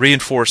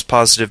reinforce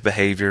positive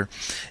behavior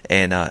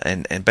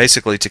and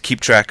basically to keep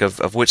track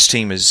of which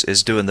team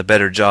is doing the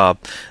better job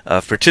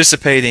of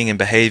participating and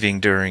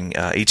behaving during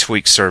each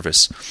week's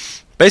service.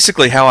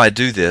 Basically, how I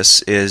do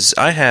this is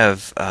I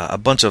have a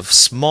bunch of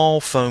small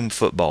foam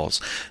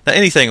footballs. Now,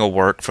 anything will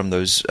work, from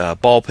those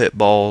ball pit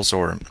balls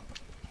or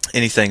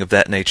anything of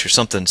that nature,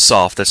 something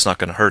soft that's not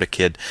going to hurt a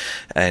kid,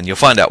 and you'll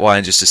find out why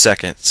in just a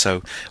second.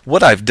 So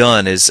what I've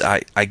done is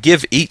I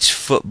give each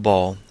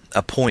football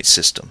a point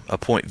system, a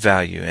point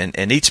value,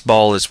 and each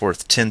ball is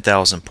worth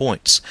 10,000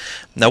 points.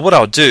 Now, what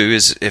I'll do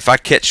is, if I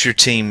catch your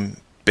team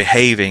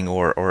behaving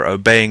or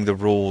obeying the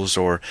rules,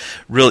 or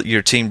really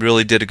your team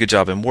really did a good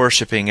job in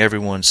worshiping,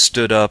 everyone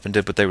stood up and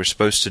did what they were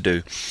supposed to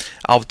do,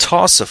 I'll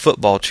toss a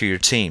football to your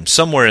team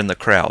somewhere in the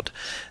crowd.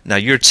 Now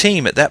your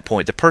team at that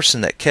point, the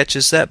person that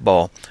catches that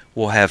ball,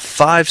 will have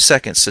 5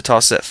 seconds to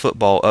toss that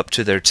football up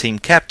to their team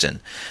captain.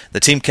 The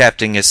team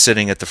captain is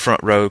sitting at the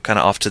front row, kind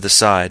of off to the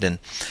side, and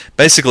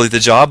basically the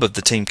job of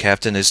the team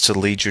captain is to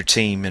lead your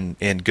team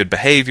in good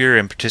behavior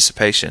and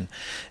participation.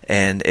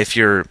 And if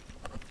your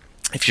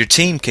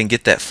team can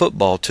get that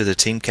football to the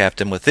team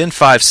captain within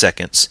 5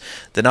 seconds,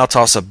 then I'll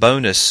toss a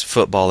bonus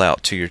football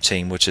out to your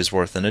team, which is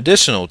worth an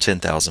additional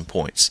 10,000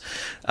 points.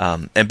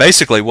 And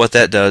basically what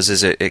that does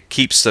is it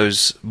keeps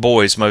those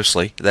boys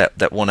mostly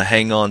that want to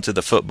hang on to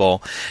the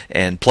football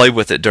and play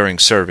with it during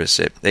service.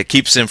 It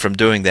keeps them from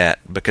doing that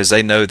because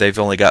they know they've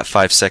only got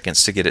 5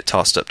 seconds to get it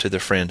tossed up to their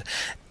friend.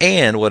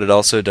 And what it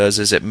also does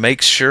is it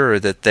makes sure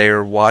that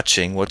they're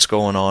watching what's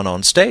going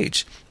on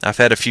stage. I've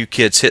had a few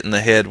kids hit in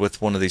the head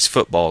with one of these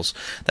footballs.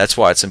 That's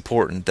why it's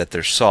important that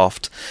they're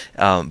soft.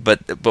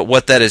 But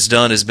what that has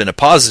done has been a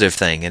positive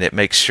thing, and it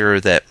makes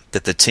sure that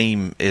the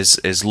team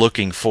is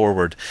looking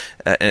forward,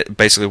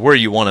 basically where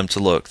you want them to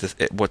look,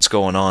 what's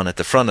going on at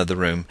the front of the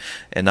room,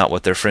 and not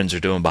what their friends are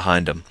doing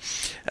behind them.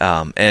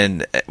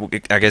 And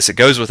I guess it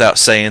goes without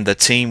saying, the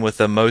team with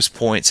the most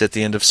points at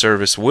the end of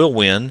service will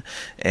win,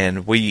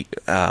 and we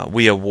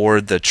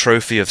award the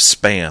trophy of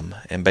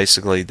spam. And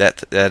basically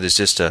that is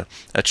just a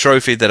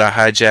trophy that I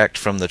hijacked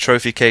from the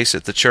trophy case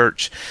at the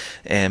church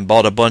and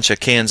bought a bunch of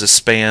cans of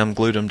spam,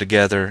 glued them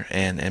together,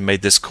 and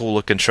made this cool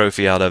looking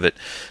trophy out of it.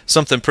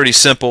 Something pretty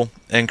simple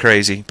and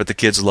crazy, but the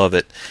kids love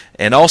it.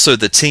 And also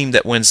the team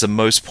that wins the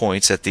most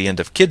points at the end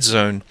of Kids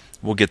Zone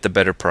will get the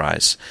better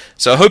prize.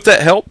 So I hope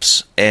that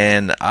helps,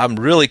 and I'm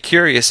really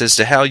curious as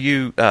to how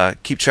you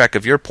keep track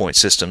of your point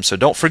system. So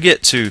don't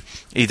forget to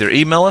either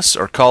email us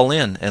or call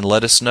in and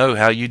let us know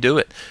how you do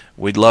it.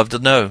 We'd love to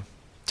know.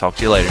 Talk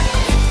to you later.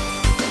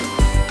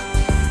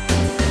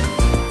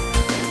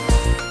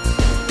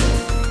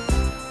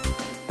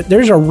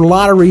 There's a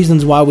lot of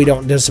reasons why we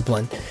don't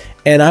discipline,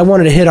 and I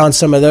wanted to hit on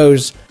some of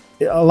those.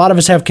 A lot of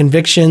us have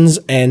convictions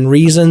and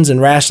reasons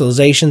and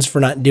rationalizations for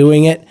not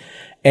doing it,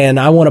 and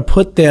I want to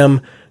put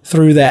them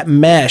through that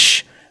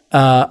mesh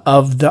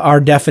of our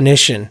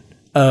definition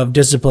of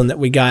discipline that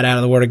we got out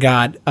of the Word of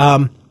God.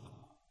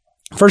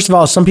 First of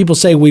all, some people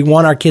say we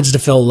want our kids to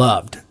feel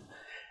loved,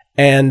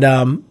 and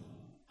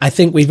I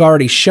think we've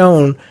already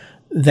shown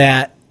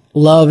that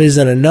love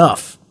isn't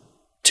enough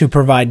to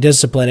provide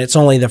discipline. It's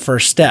only the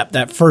first step.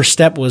 That first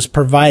step was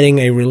providing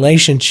a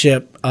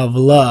relationship of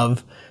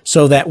love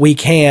so that we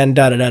can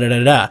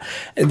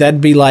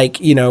That'd be like,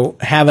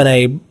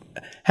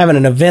 having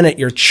an event at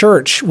your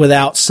church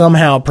without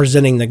somehow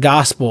presenting the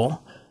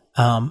gospel.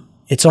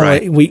 It's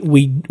only right.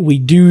 we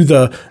do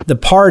the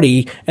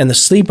party and the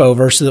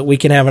sleepover so that we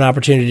can have an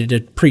opportunity to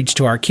preach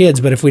to our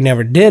kids. But if we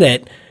never did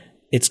it,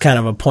 it's kind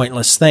of a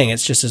pointless thing.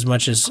 It's just as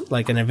much as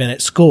like an event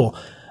at school.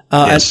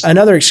 Yes.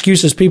 Another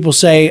excuse is people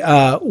say,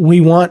 we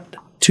want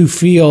to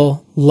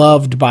feel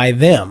loved by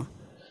them,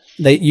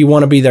 that you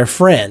want to be their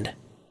friend.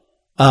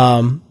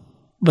 But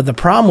the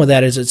problem with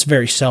that is it's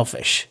very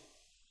selfish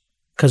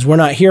because we're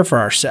not here for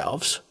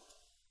ourselves.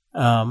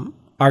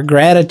 Our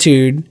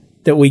gratitude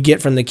that we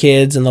get from the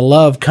kids and the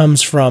love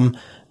comes from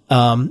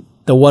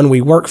the one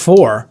we work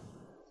for,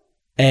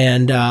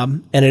 and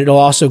it'll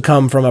also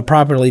come from a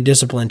properly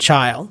disciplined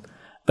child.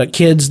 But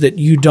kids that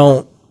you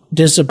don't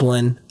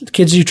discipline,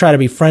 kids you try to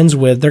be friends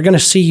with, they're going to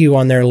see you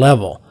on their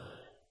level.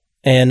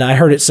 And I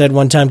heard it said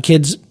one time,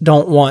 kids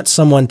don't want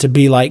someone to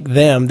be like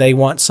them; they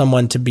want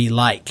someone to be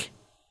like.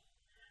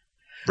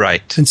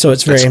 Right. And so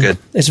it's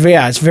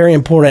very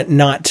important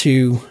not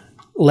to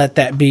let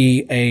that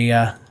be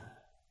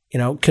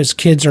because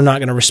kids are not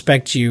going to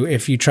respect you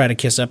if you try to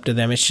kiss up to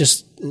them. It's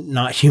just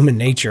not human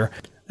nature.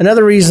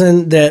 Another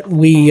reason that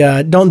we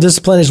don't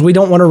discipline is we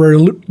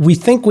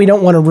think we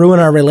don't want to ruin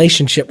our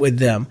relationship with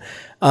them.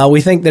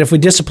 We think that if we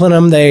discipline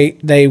them,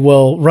 they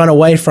will run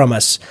away from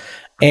us.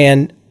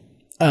 And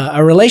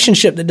a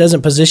relationship that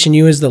doesn't position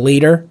you as the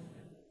leader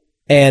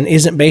and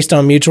isn't based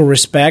on mutual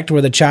respect,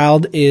 where the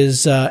child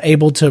is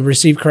able to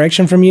receive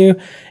correction from you,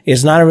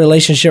 is not a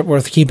relationship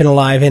worth keeping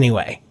alive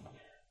anyway.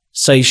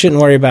 So you shouldn't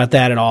worry about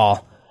that at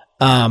all.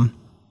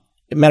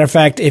 Matter of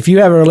fact, if you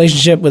have a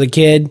relationship with a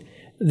kid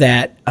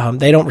that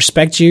they don't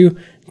respect you,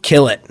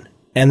 kill it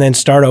and then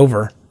start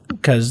over,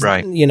 because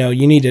you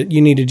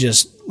need to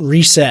just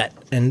reset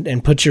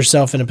and put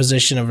yourself in a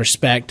position of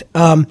respect.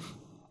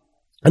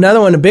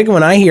 Another one, a big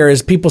one I hear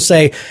is people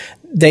say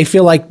they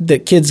feel like the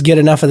kids get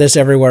enough of this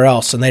everywhere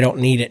else and they don't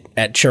need it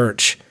at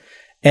church.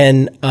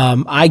 And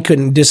I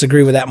couldn't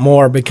disagree with that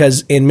more,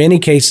 because in many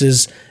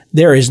cases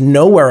there is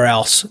nowhere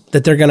else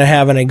that they're going to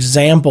have an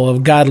example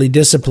of godly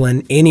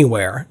discipline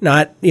anywhere.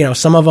 Not,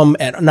 some of them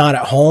not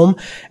at home,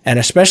 and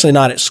especially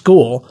not at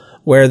school,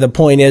 where the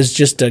point is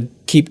just to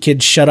keep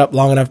kids shut up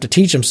long enough to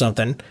teach them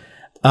something.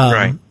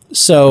 Right.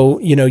 So,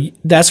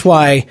 that's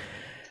why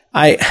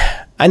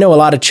I I know a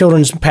lot of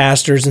children's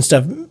pastors and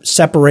stuff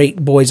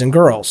separate boys and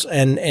girls,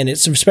 and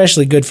it's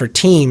especially good for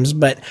teams,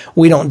 but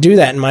we don't do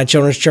that in my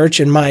children's church.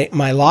 And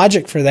my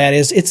logic for that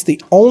is it's the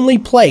only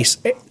place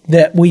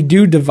that we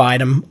do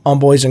divide them on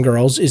boys and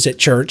girls is at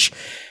church.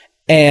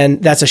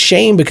 And that's a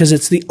shame because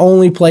it's the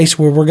only place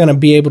where we're going to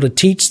be able to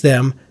teach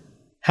them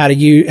how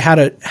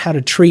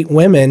to treat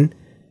women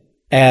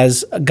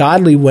as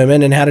godly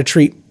women and how to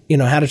treat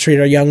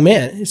our young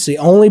men. It's the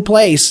only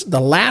place, the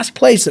last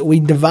place that we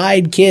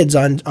divide kids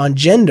on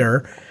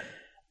gender.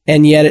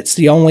 And yet it's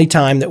the only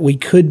time that we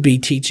could be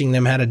teaching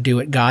them how to do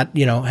it, how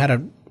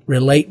to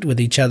relate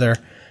with each other,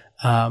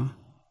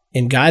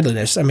 in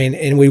godliness. I mean,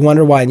 and we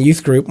wonder why in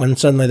youth group, when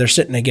suddenly they're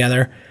sitting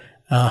together,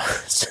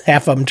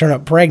 half of them turn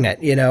up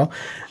pregnant,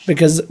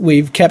 because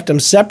we've kept them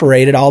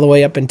separated all the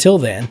way up until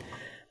then.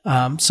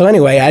 So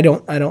anyway, I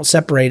don't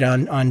separate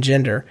on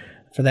gender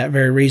for that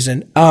very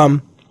reason.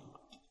 And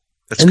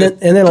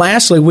then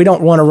lastly, we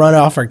don't want to run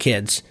off our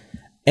kids.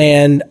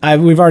 And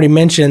we've already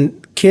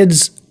mentioned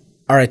kids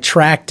are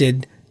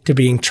attracted to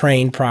being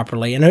trained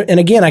properly. And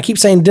again, I keep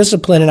saying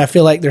discipline, and I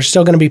feel like there's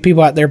still going to be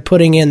people out there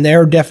putting in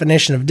their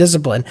definition of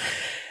discipline.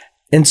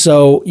 And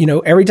so,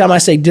 every time I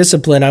say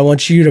discipline, I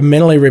want you to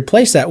mentally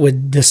replace that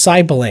with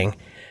discipling.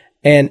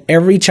 And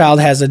every child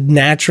has a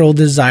natural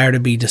desire to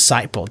be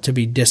discipled, to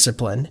be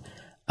disciplined.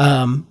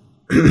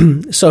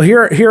 So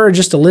here are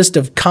just a list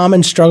of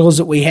common struggles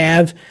that we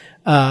have,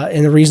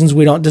 and the reasons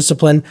we don't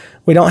discipline.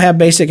 We don't have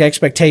basic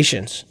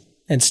expectations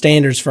and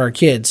standards for our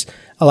kids.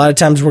 A lot of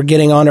times we're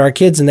getting on to our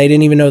kids and they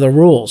didn't even know the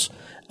rules.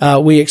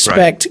 We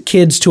expect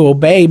kids to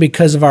obey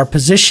because of our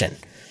position.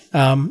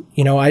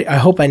 I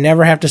hope I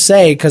never have to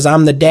say, because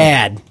I'm the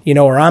dad,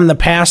 or I'm the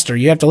pastor,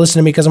 you have to listen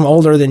to me because I'm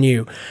older than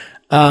you.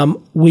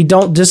 We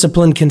don't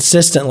discipline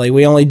consistently.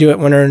 We only do it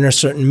when we're in a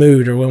certain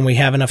mood or when we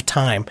have enough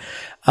time.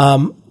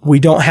 We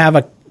don't have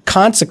a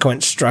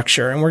consequence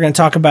structure, and we're going to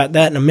talk about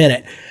that in a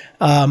minute.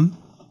 And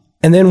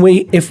then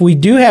if we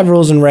do have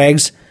rules and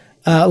regs,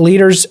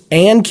 leaders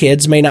and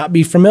kids may not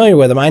be familiar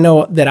with them. I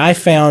know that I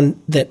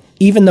found that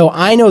even though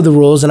I know the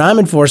rules and I'm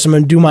enforcing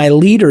them, do my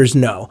leaders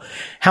know?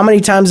 How many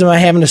times am I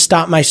having to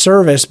stop my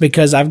service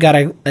because I've got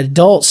an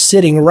adult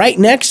sitting right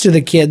next to the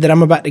kid that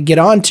I'm about to get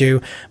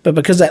onto, but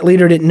because that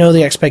leader didn't know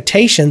the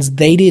expectations,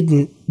 they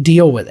didn't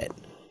deal with it.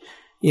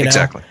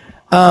 Exactly.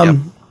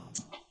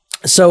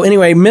 So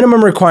anyway,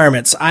 minimum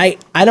requirements. I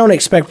don't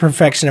expect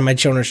perfection in my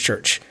children's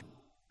church.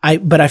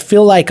 But I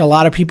feel like a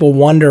lot of people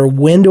wonder,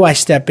 when do I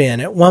step in?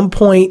 At one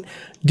point,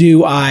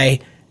 do I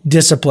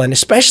discipline?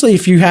 Especially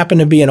if you happen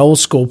to be an old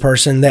school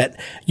person that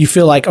you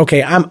feel like,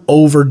 okay, I'm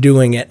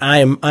overdoing it.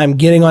 I'm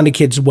getting onto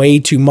kids way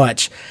too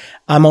much.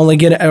 I'm only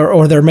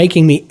or they're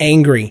making me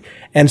angry.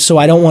 And so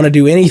I don't want to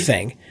do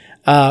anything.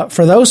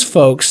 For those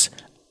folks,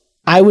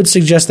 I would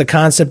suggest the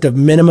concept of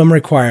minimum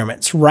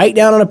requirements. Write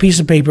down on a piece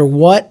of paper,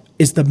 what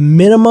is the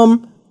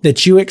minimum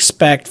that you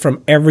expect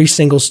from every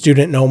single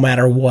student, no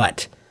matter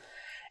what.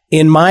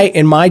 In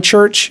my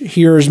church,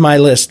 here's my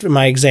list,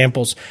 my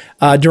examples.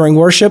 During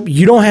worship,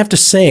 you don't have to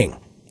sing.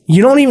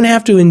 You don't even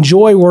have to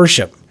enjoy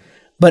worship.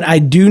 But I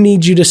do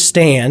need you to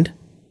stand.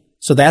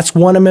 So that's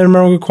one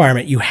minimum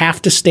requirement. You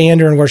have to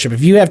stand during worship.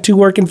 If you have 2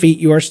 working feet,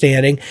 you are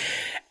standing.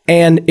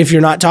 And if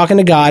you're not talking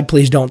to God,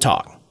 please don't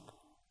talk.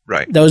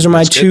 Right. Those are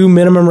my 2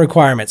 minimum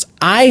requirements.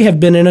 I have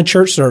been in a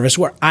church service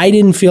where I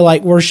didn't feel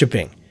like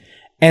worshiping.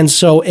 And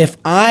so if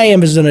I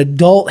am, as an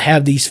adult,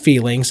 have these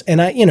feelings,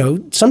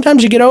 and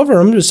sometimes you get over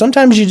them, but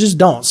sometimes you just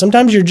don't.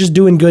 Sometimes you're just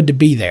doing good to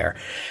be there.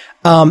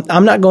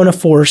 I'm not going to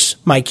force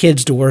my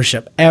kids to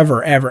worship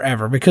ever, ever,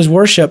 ever, because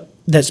worship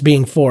that's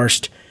being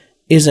forced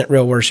isn't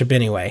real worship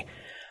anyway.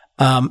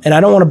 And I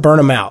don't want to burn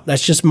them out.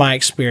 That's just my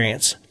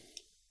experience.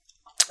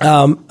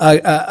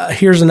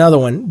 Here's another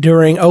one.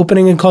 During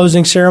opening and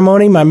closing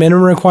ceremony, my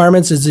minimum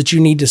requirements is that you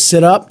need to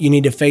sit up, you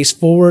need to face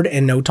forward,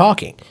 and no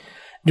talking.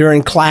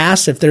 During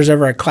class, if there's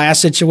ever a class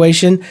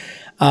situation,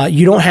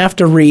 you don't have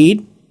to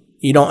read,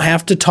 you don't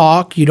have to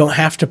talk, you don't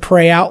have to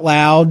pray out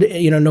loud.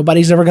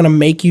 Nobody's ever going to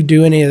make you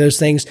do any of those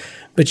things,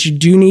 but you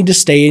do need to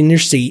stay in your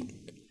seat,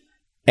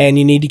 and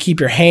you need to keep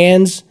your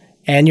hands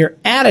and your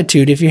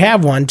attitude, if you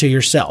have one, to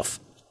yourself.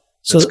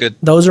 So that's good.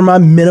 Those are my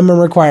minimum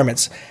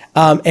requirements.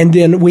 And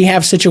then we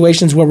have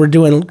situations where we're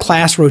doing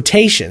class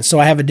rotation. So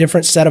I have a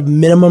different set of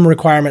minimum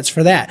requirements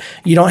for that.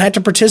 You don't have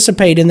to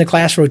participate in the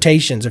class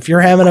rotations. If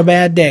you're having a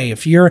bad day,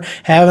 if you're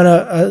having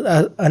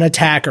an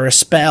attack or a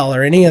spell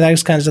or any of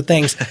those kinds of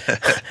things,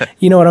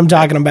 you know what I'm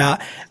talking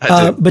about.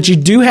 But you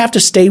do have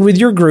to stay with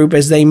your group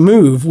as they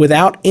move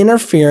without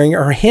interfering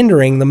or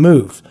hindering the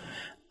move.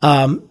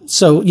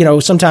 So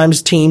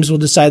sometimes teams will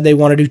decide they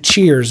want to do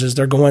cheers as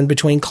they're going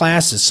between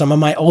classes. Some of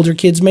my older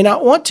kids may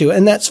not want to,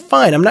 and that's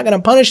fine. I'm not going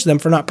to punish them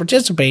for not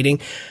participating,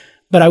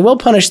 but I will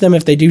punish them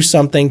if they do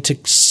something to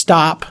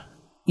stop,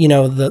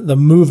 the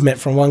movement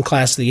from one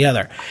class to the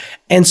other.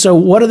 And so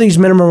what do these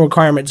minimum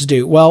requirements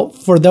do? Well,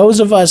 for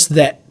those of us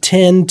that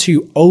tend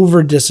to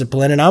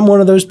over-discipline, and I'm one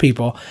of those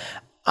people,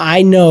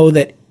 I know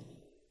that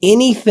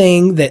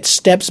anything that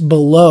steps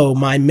below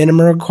my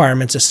minimum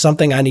requirements is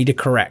something I need to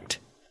correct.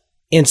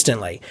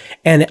 instantly.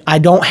 And I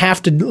don't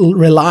have to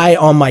rely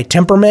on my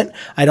temperament.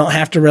 I don't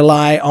have to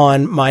rely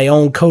on my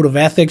own code of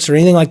ethics or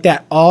anything like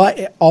that.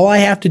 All I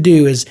have to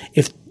do is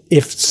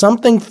if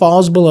something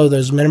falls below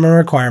those minimum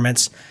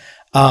requirements,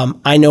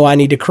 I know I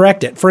need to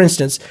correct it. For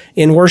instance,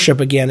 in worship,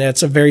 again,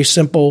 it's a very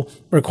simple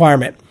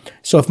requirement.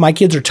 So if my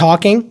kids are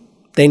talking,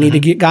 they need to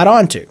get got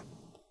onto.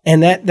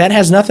 And that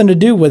has nothing to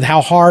do with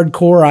how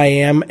hardcore I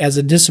am as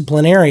a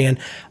disciplinarian.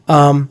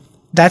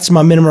 That's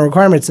my minimum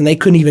requirements, and they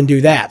couldn't even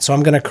do that. So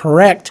I'm going to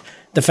correct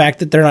the fact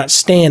that they're not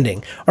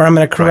standing, or I'm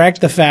going to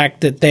correct the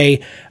fact that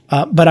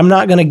but I'm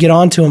not going to get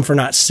onto them for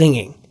not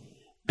singing,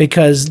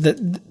 because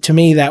to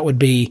me that would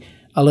be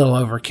a little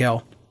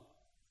overkill.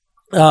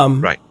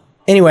 Right.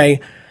 Anyway,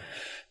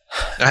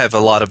 I have a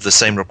lot of the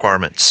same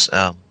requirements,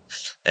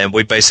 and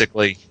we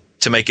basically,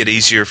 to make it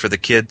easier for the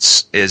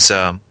kids, is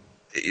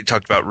you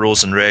talked about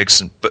rules and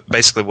regs, but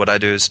basically what I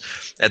do is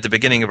at the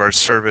beginning of our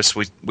service,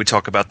 we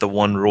talk about the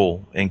one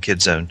rule in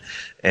Kid Zone,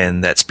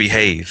 and that's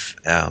behave,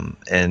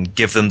 and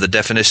give them the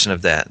definition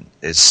of that.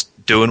 It's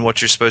doing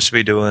what you're supposed to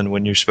be doing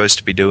when you're supposed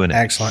to be doing it.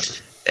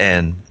 Excellent.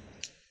 And,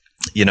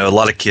 a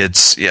lot of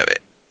kids,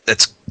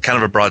 that's kind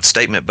of a broad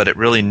statement, but it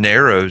really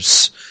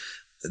narrows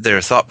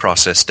their thought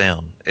process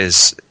down.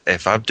 Is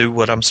if I do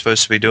what I'm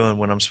supposed to be doing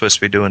when I'm supposed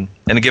to be doing,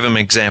 and to give them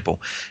an example,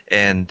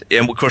 and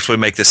of course we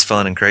make this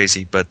fun and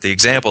crazy, but the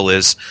example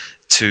is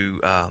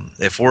to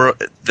if we're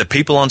the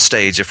people on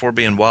stage, if we're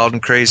being wild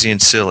and crazy and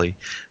silly,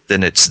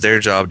 then it's their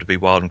job to be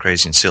wild and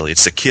crazy and silly.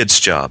 It's the kids'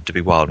 job to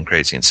be wild and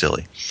crazy and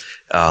silly.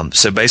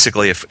 So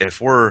basically,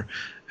 if we're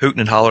hooting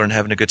and hollering,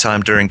 having a good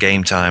time during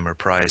game time or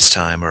prize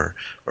time or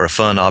a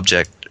fun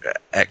object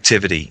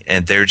activity,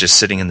 and they're just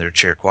sitting in their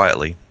chair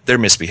quietly, they're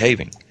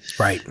misbehaving.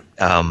 Right.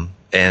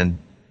 And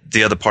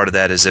the other part of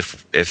that is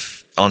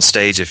if on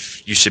stage,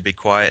 if you should be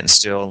quiet and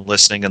still and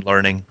listening and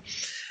learning,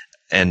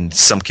 and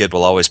some kid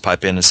will always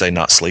pipe in and say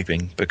not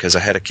sleeping, because I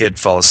had a kid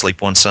fall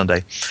asleep one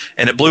Sunday,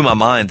 and it blew my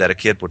mind that a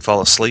kid would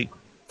fall asleep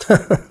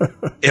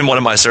in one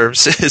of my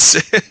services.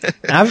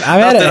 I've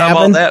had it happen. I'm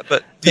on that,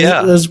 but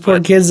those poor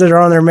kids that are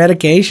on their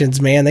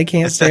medications, man, they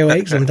can't stay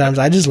awake sometimes.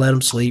 I just let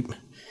them sleep.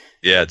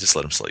 Yeah, just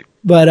let them sleep.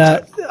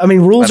 But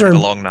rules are a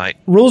long night.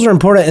 Rules are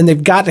important, and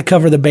they've got to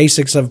cover the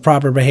basics of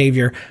proper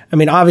behavior.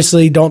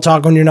 Obviously, don't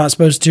talk when you're not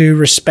supposed to.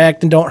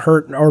 Respect and don't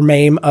hurt or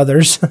maim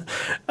others.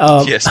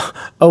 Yes.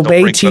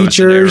 Obey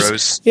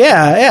teachers.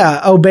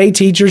 Yeah. Obey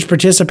teachers.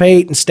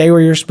 Participate and stay where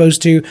you're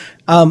supposed to.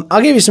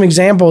 I'll give you some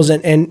examples,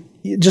 and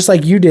just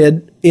like you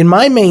did in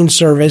my main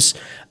service,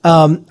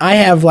 I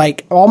have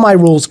all my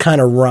rules kind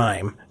of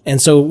rhyme,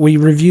 and so we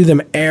review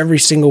them every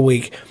single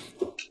week,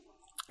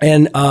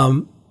 and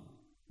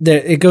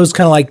it goes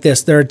kind of like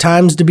this. There are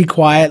times to be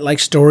quiet, like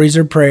stories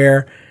or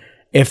prayer.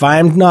 If I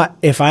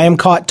am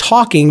caught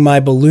talking,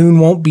 my balloon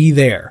won't be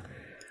there.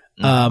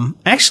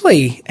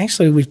 Actually,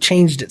 we've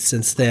changed it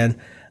since then.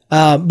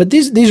 But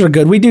these are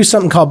good. We do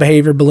something called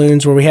behavior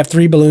balloons, where we have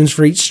 3 balloons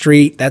for each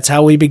street. That's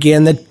how we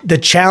begin. The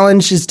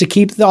challenge is to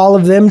keep all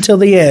of them till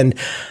the end.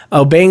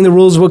 Obeying the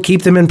rules will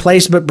keep them in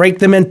place, but break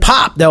them and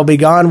pop, they'll be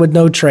gone with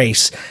no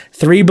trace.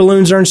 3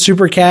 balloons earn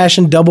super cash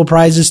and double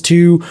prizes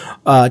too.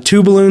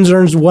 2 balloons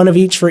earns 1 of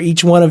each for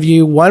each one of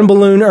you. 1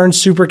 balloon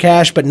earns super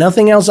cash, but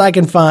nothing else I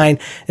can find.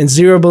 And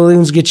 0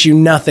 balloons get you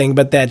nothing,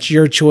 but that's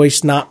your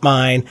choice, not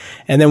mine.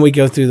 And then we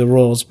go through the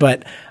rules.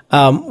 But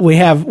we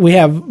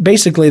have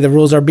basically the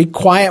rules are: be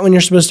quiet when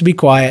you're supposed to be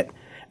quiet,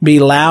 be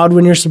loud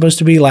when you're supposed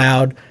to be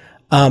loud.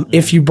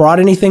 If you brought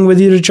anything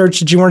with you to church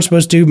that you weren't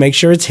supposed to, make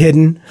sure it's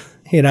hidden.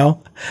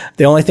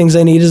 The only things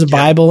they need is a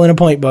Bible and a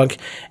point book.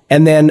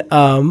 And then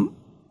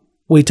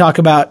we talk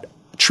about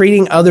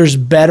treating others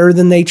better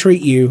than they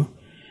treat you.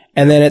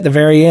 And then at the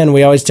very end,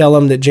 we always tell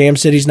them that Jam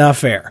City's not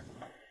fair.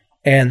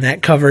 And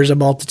that covers a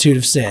multitude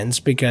of sins,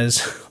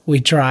 because we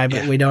try,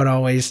 but we don't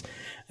always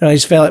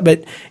fail it.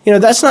 But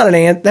that's not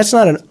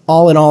an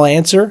all in all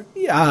answer.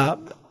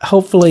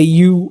 Hopefully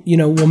you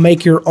will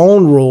make your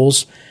own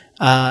rules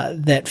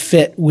that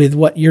fit with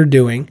what you're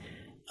doing.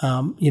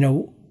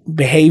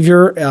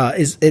 Behavior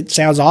it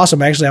sounds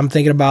awesome. Actually, I'm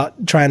thinking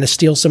about trying to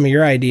steal some of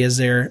your ideas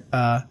there,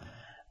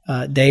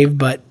 Dave.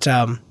 But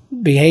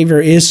behavior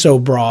is so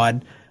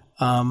broad.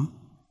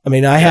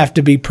 I have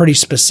to be pretty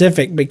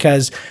specific,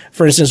 because,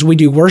 for instance, we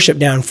do worship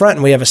down front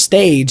and we have a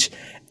stage.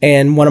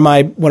 And one of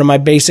my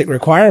basic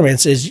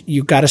requirements is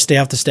you've got to stay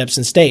off the steps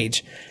and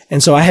stage.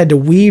 And so I had to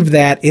weave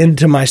that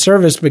into my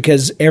service,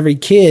 because every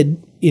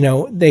kid,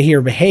 they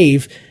hear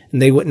behave,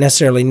 and they wouldn't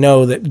necessarily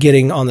know that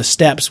getting on the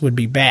steps would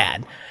be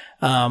bad.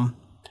 Right.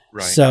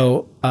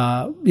 So,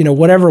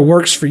 whatever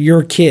works for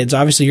your kids.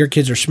 Obviously, your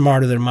kids are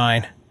smarter than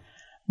mine.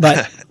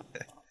 But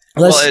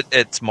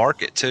it's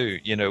market too.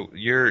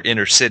 You're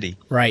inner city.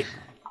 Right.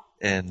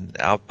 And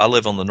I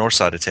live on the north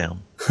side of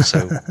town,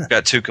 so we've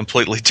got 2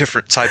 completely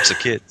different types of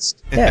kids.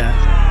 Yeah.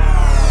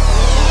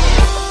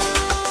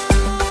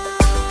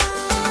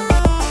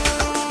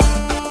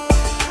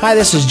 Hi,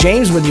 this is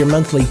James with your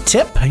monthly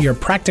tip, your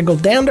practical,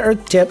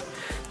 down-to-earth tip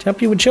to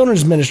help you with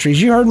children's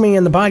ministries. You heard me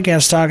in the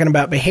podcast talking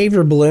about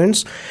behavior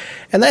balloons,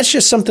 And that's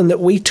just something that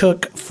we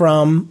took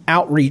from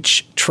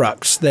outreach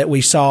trucks that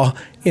we saw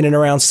in and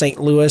around St.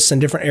 Louis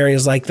and different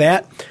areas like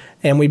that.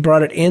 And we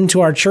brought it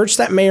into our church.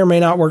 That may or may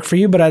not work for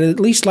you, but I'd at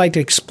least like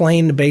to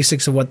explain the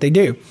basics of what they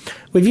do.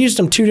 We've used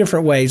them two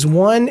different ways.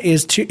 One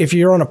is if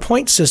you're on a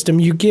point system,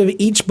 you give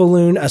each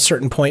balloon a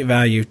certain point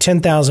value,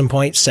 10,000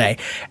 points, say,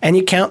 and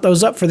you count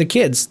those up for the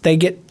kids. They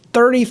get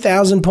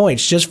 30,000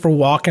 points just for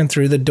walking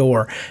through the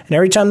door. And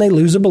every time they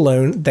lose a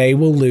balloon, they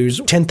will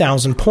lose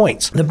 10,000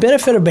 points. The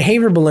benefit of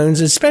behavior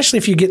balloons, especially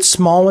if you get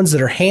small ones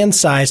that are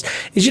hand-sized,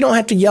 is you don't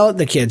have to yell at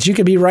the kids. You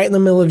could be right in the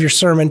middle of your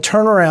sermon,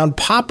 turn around,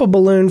 pop a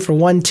balloon for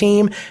one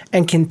team,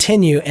 and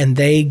continue, and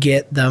they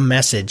get the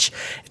message.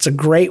 It's a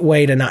great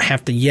way to not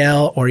have to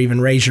yell or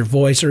even raise your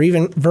voice or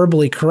even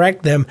verbally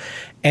correct them,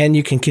 and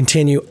you can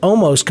continue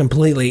almost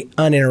completely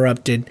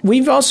uninterrupted.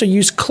 We've also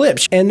used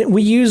clips, and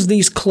we use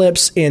these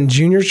clips in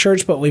junior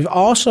church, but we've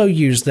also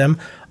used them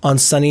on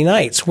Sunday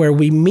nights where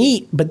we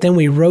meet, but then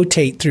we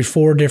rotate through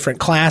 4 different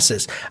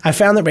classes. I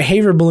found that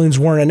behavior balloons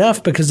weren't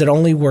enough because it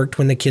only worked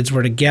when the kids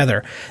were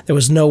together. There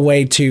was no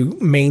way to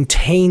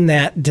maintain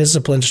that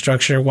discipline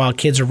structure while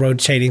kids are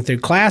rotating through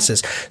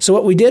classes. So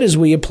what we did is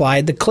we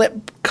applied the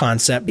clip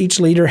concept. Each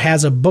leader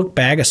has a book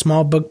bag, a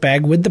small book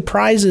bag with the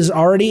prizes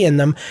already in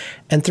them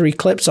and 3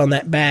 clips on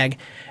that bag.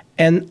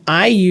 And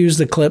I use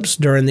the clips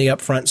during the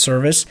upfront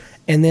service,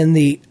 and then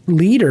the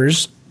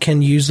leaders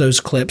can use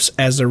those clips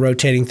as they're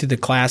rotating through the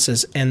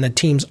classes, and the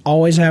teams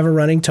always have a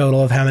running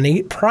total of how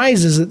many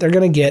prizes that they're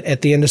going to get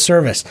at the end of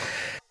service.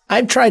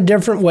 I've tried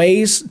different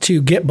ways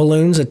to get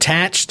balloons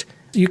attached.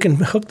 You can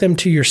hook them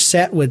to your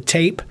set with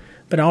tape,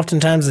 but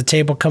oftentimes the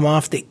tape will come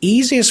off. The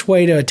easiest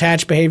way to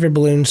attach behavior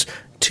balloons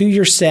to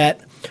your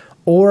set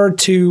or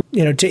to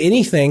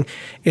anything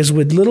is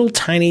with little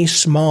tiny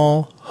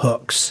small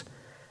hooks.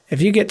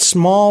 If you get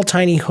small,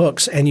 tiny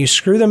hooks and you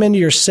screw them into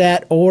your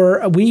set,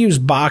 or we use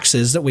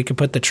boxes that we could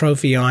put the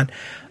trophy on,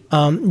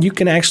 you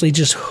can actually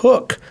just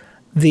hook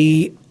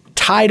the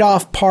tied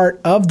off part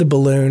of the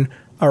balloon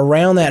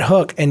around that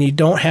hook, and you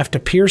don't have to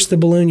pierce the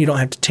balloon. You don't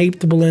have to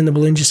tape the balloon. The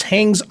balloon just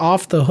hangs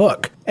off the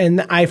hook.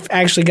 And I've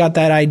actually got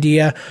that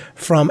idea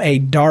from a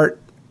dart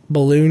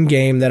balloon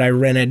game that I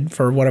rented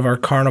for one of our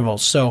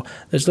carnivals. So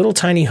those little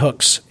tiny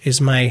hooks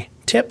is my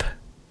tip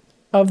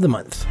of the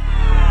month.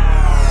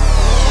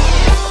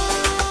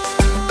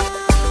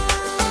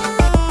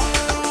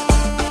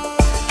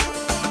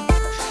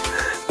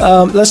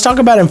 Let's talk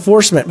about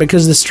enforcement,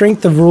 because the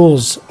strength of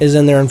rules is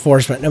in their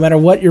enforcement. No matter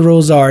what your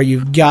rules are,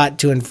 you've got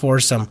to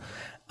enforce them.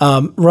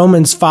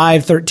 Romans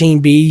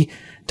 5:13b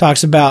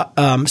talks about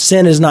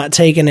sin is not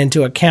taken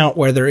into account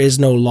where there is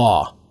no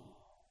law.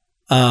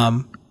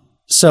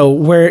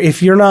 So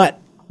if you're not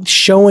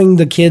showing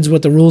the kids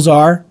what the rules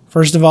are,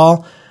 first of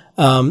all,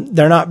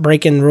 they're not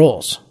breaking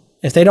rules.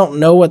 If they don't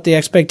know what the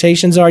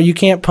expectations are, you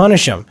can't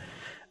punish them.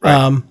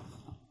 Right.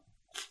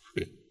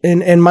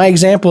 And my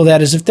example of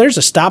that is if there's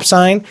a stop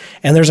sign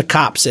and there's a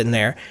cop sitting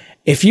there,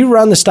 if you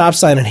run the stop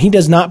sign and he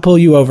does not pull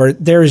you over,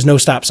 there is no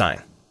stop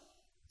sign.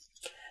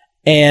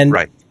 And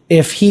right.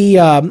 if he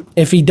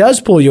does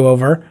pull you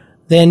over,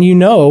 then you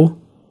know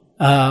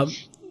that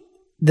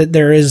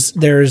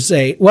there's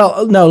a,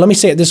 well, no, let me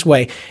say it this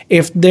way.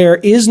 If there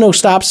is no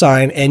stop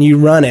sign and you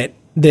run it,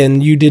 then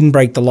you didn't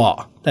break the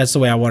law. That's the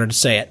way I wanted to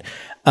say it.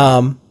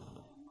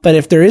 But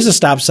if there is a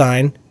stop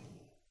sign,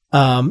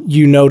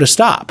 you know to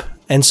stop.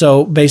 And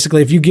so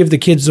basically, if you give the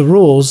kids the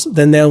rules,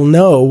 then they'll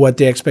know what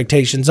the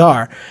expectations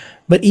are.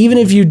 But even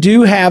if you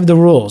do have the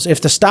rules, if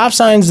the stop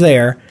sign's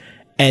there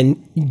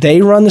and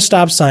they run the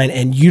stop sign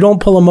and you don't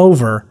pull them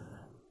over,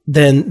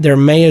 then there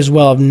may as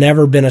well have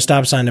never been a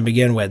stop sign to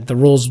begin with. The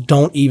rules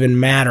don't even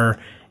matter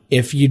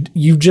if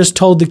you've just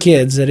told the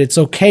kids that it's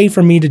okay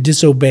for me to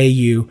disobey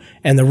you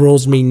and the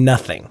rules mean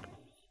nothing.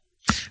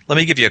 Let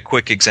me give you a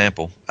quick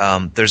example.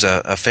 There's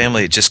a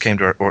family that just came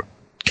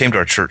to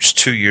our church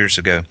 2 years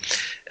ago.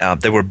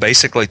 They were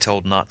basically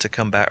told not to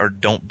come back or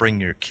don't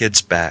bring your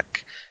kids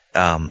back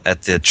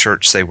at the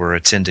church they were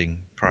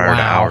attending prior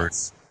to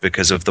ours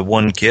because of the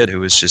one kid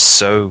who was just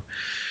so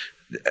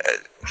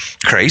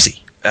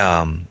crazy.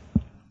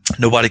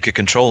 Nobody could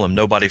control him.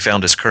 Nobody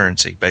found his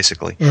currency,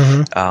 basically.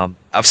 Mm-hmm.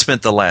 I've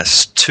spent the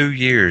last 2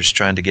 years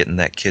trying to get in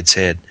that kid's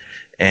head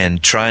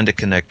and trying to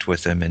connect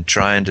with him and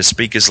trying to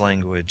speak his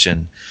language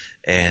and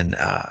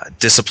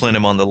discipline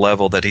him on the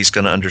level that he's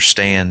going to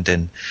understand.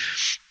 And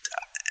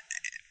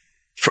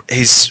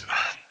he's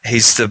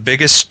the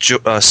biggest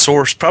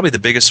source, probably the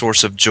biggest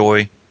source of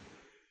joy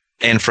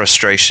and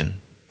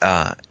frustration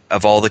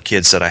of all the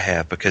kids that I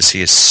have, because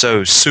he is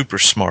so super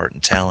smart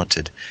and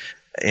talented.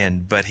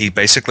 But he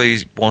basically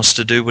wants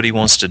to do what he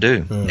wants to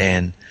do.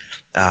 And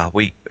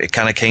it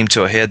kind of came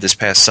to a head this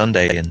past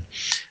Sunday, and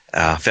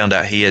found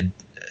out he had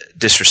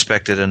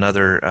disrespected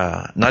another,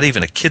 not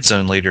even a kid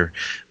zone leader,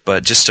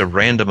 but just a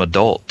random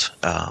adult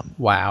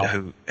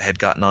who had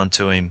gotten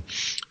onto him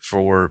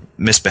for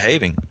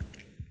misbehaving.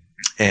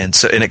 And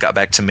it got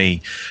back to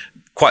me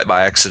quite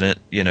by accident.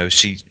 You know,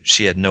 she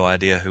had no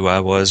idea who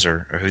I was or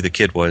who the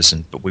kid was,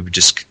 but we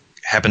just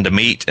happened to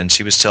meet, and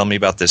she was telling me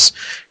about this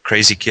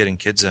crazy kid in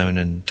Kid Zone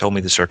and told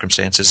me the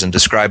circumstances and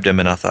described him,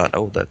 and I thought,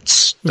 oh,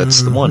 that's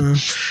the one.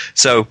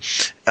 So,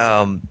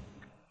 and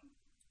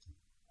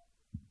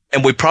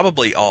we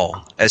probably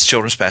all, as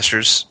children's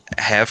pastors,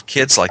 have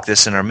kids like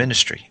this in our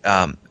ministry,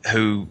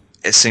 who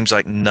it seems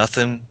like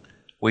nothing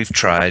we've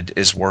tried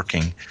is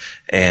working.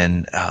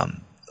 And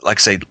like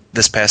I say,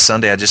 this past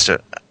Sunday,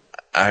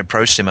 I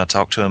approached him, I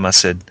talked to him, I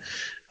said,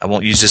 I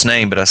won't use his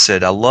name, but I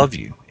said, I love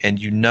you, and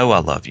you know I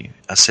love you.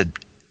 I said,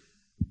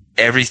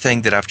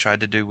 everything that I've tried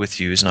to do with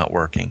you is not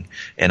working,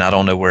 and I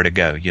don't know where to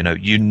go.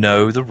 You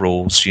know the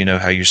rules. You know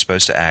how you're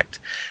supposed to act.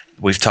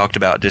 We've talked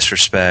about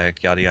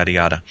disrespect, yada, yada,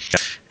 yada.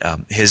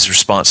 His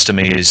response to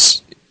me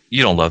is,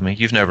 you don't love me.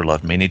 You've never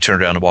loved me. And he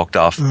turned around and walked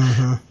off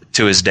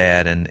to his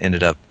dad, and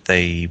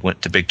they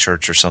went to big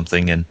church or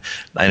something, and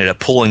I ended up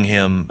pulling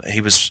him.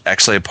 He was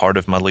actually a part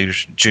of my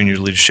junior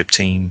leadership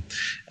team,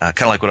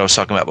 kind of like what I was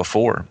talking about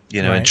before,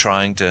 right. And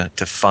trying to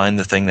find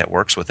the thing that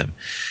works with him.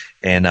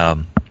 And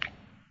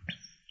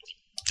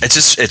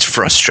it's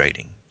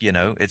frustrating,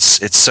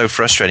 it's so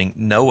frustrating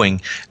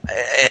knowing,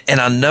 and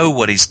I know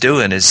what he's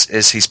doing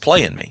is he's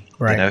playing me.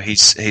 Right.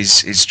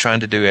 He's trying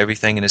to do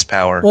everything in his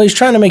power. Well, he's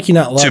trying to make you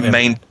not love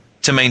him.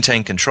 To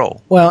maintain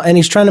control. Well, and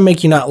he's trying to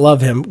make you not love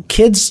him.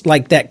 Kids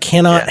like that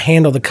cannot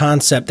handle the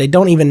concept. They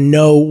don't even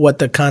know what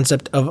the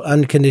concept of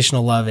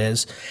unconditional love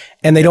is,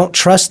 and they don't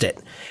trust it.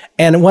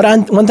 And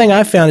one thing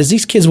I found is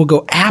these kids will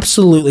go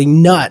absolutely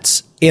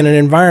nuts in an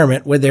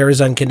environment where there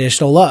is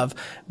unconditional love,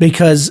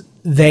 because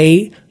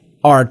they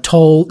are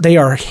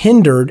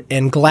hindered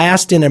and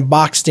glassed in and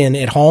boxed in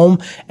at home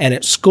and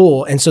at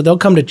school. And so they'll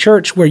come to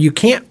church where you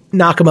can't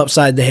knock them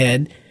upside the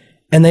head,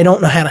 and they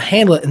don't know how to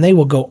handle it, and they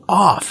will go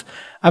off.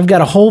 I've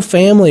got a whole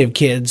family of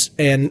kids,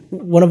 and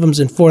one of them's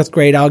in 4th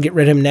grade. I'll get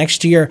rid of him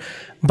next year.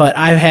 But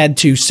I've had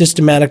to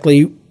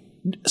systematically,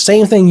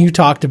 same thing you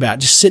talked about,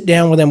 just sit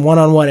down with them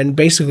one-on-one and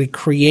basically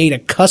create a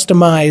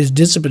customized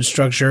discipline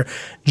structure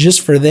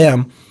just for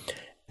them.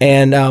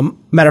 And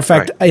matter of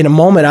fact, in a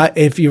moment,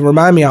 if you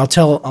remind me, I'll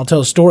tell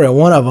a story of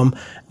one of them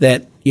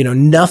that,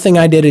 nothing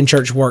I did in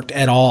church worked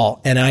at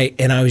all. And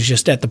I was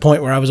just at the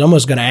point where I was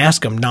almost going to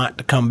ask him not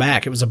to come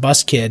back. It was a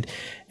bus kid,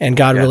 and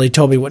God really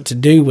told me what to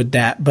do with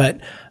that. But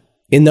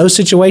in those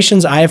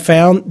situations, I have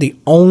found the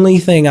only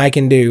thing I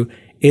can do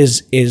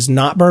is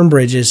not burn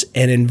bridges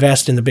and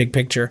invest in the big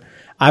picture.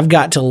 I've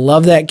got to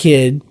love that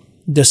kid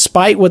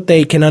despite what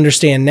they can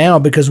understand now,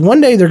 because one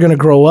day they're going to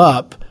grow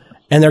up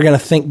and they're going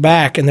to think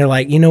back and they're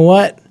like, you know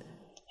what?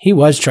 He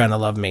was trying to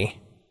love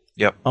me.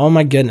 Yep. Oh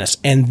my goodness.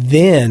 And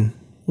then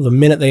the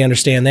minute they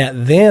understand that,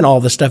 then all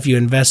the stuff you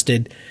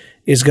invested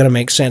is going to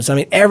make sense. I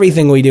mean,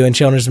 everything we do in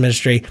children's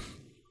ministry,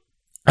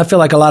 I feel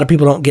like a lot of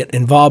people don't get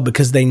involved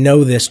because they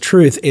know this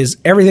truth is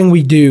everything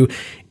we do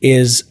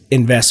is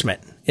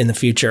investment in the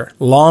future,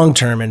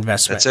 long-term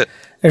investment. That's it.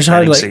 There's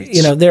hardly,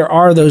 there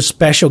are those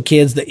special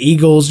kids, the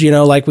Eagles,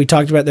 like we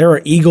talked about, there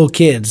are Eagle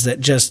kids that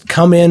just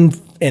come in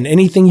and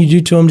anything you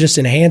do to them just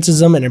enhances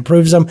them and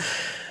improves them.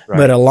 Right.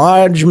 But a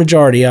large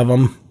majority of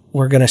them,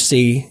 we're going to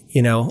see,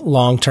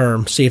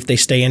 long-term, see if they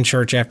stay in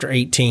church after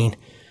 18.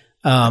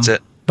 That's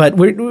it. But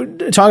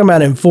we're talking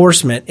about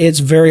enforcement. It's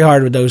very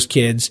hard with those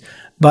kids.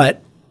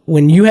 But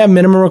when you have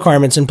minimum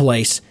requirements in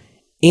place,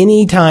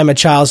 anytime a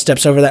child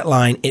steps over that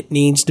line, it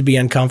needs to be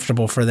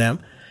uncomfortable for them.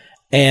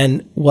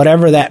 And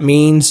whatever that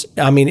means,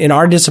 in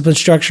our discipline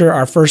structure,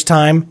 our first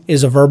time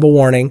is a verbal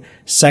warning.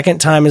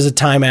 Second time is a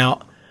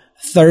timeout.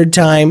 Third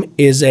time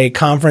is a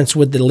conference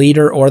with the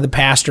leader or the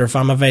pastor if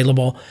I'm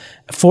available.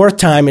 Fourth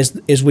time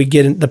is we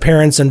get the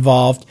parents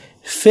involved.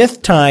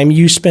 Fifth time,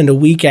 you spend a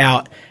week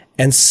out.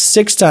 And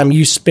sixth time,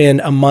 you spend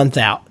a month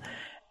out.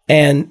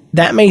 And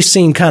that may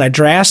seem kind of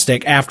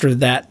drastic after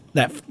that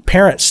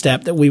parent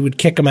step that we would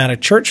kick them out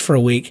of church for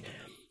a week.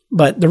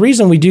 But the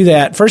reason we do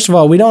that, first of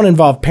all, we don't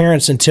involve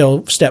parents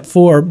until step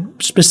 4,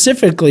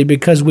 specifically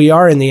because we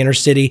are in the inner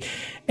city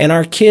and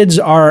our kids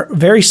are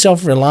very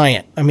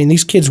self-reliant.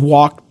 These kids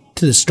walk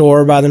to the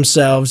store by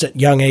themselves at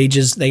young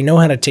ages. They know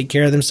how to take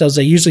care of themselves.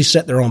 They usually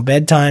set their own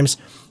bedtimes,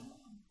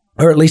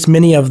 or at least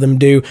many of them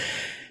do.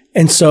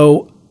 And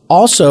so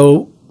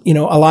also,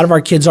 a lot of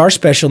our kids are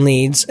special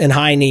needs and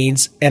high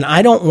needs, and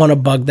I don't want to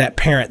bug that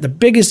parent. The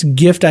biggest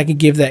gift I could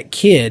give that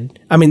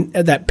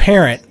that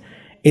parent,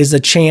 is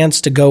a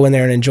chance to go in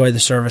there and enjoy the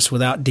service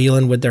without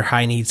dealing with their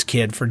high needs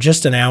kid for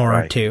just an hour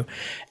or two.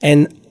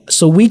 And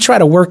so we try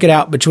to work it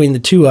out between the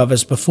two of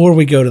us before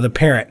we go to the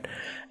parent.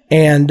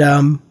 And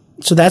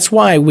so that's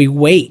why we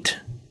wait.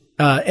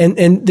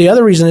 And the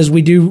other reason is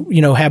we do,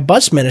 have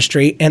bus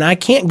ministry, and I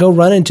can't go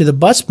run into the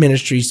bus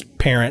ministry's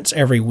parents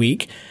every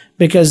week,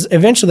 because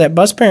eventually that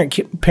bus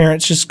kid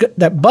parent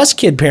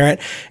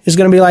is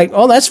going to be like,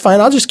 oh, that's fine.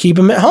 I'll just keep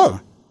him at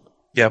home.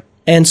 Yep.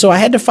 And so I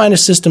had to find a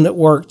system that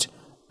worked,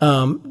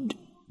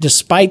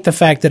 despite the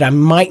fact that I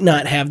might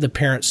not have the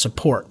parent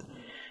support.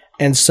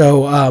 And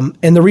so,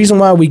 and the reason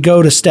why we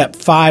go to step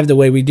 5 the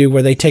way we do,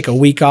 where they take a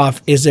week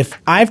off, is if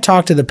I've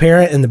talked to the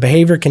parent and the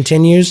behavior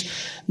continues,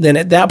 then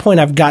at that point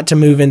I've got to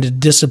move into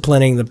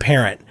disciplining the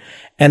parent.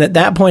 And at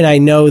that point, I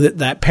know that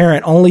that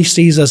parent only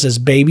sees us as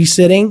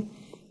babysitting.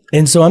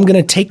 And so I'm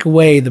going to take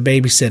away the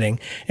babysitting.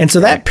 And so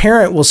that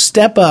parent will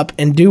step up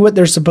and do what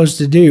they're supposed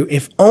to do,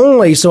 if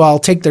only so I'll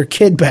take their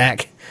kid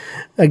back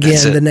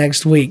again the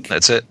next week.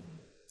 That's it.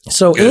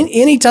 So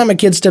anytime a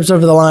kid steps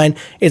over the line,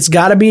 it's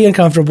got to be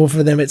uncomfortable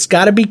for them. It's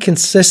got to be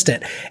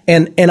consistent.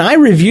 And I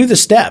review the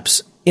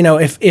steps. You know,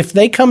 if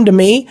they come to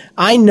me,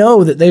 I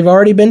know that they've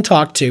already been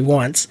talked to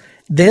once.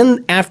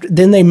 Then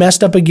they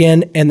messed up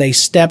again and they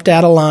stepped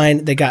out of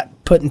line. They got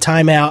put in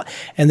timeout.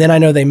 And then I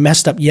know they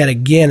messed up yet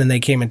again and they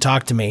came and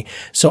talked to me.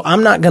 So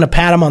I'm not going to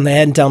pat them on the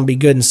head and tell them be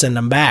good and send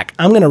them back.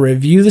 I'm going to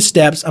review the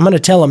steps. I'm going to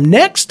tell them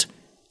next,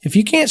 if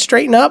you can't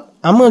straighten up,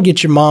 I'm going to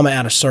get your mama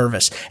out of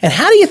service. And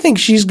how do you think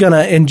she's going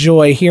to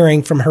enjoy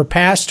hearing from her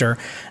pastor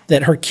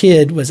that her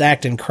kid was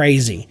acting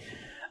crazy?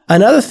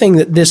 Another thing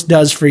that this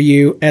does for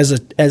you as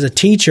a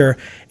teacher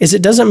is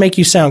it doesn't make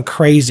you sound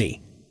crazy.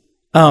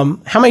 How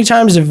many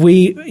times have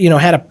we,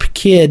 had a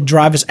kid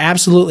drive us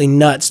absolutely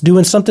nuts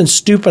doing something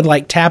stupid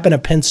like tapping a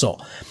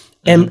pencil,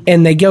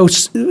 and they go,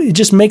 it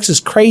just makes us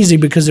crazy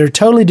because they're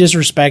totally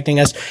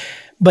disrespecting us.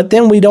 But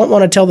then we don't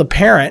want to tell the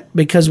parent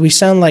because we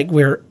sound like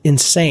we're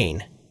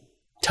insane.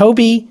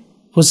 Toby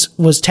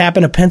was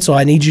tapping a pencil.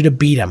 I need you to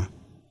beat him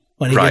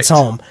when he gets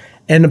home.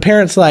 And the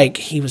parent's like,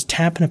 he was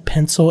tapping a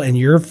pencil and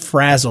you're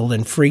frazzled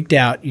and freaked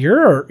out.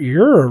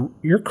 You're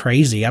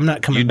crazy. I'm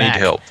not coming back. You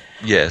need help.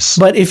 Yes.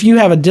 But if you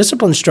have a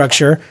discipline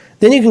structure,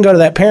 then you can go to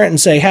that parent and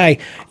say, hey,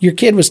 your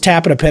kid was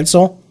tapping a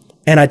pencil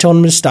and I told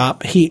him to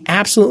stop. He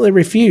absolutely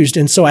refused.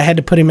 And so I had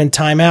to put him in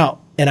timeout.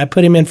 And I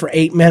put him in for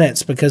 8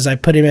 minutes because I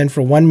put him in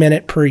for 1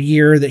 minute per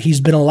year that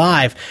he's been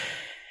alive.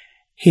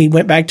 He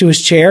went back to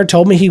his chair,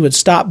 told me he would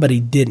stop, but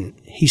he didn't.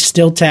 He's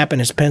still tapping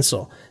his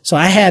pencil. So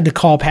I had to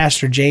call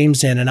Pastor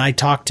James in and I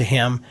talked to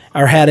him,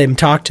 or had him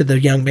talk to the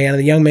young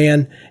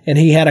man, and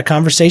he had a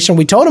conversation.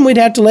 We told him we'd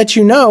have to let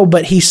you know,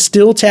 but he's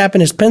still tapping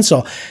his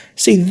pencil.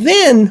 See,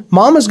 then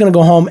mama's going to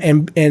go home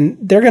and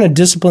they're going to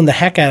discipline the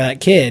heck out of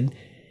that kid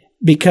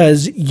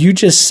because you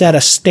just set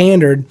a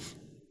standard,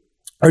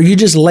 or you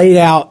just laid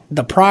out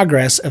the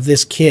progress of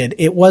this kid.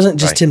 It wasn't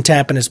just him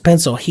tapping his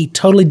pencil. He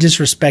totally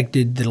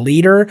disrespected the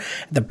leader.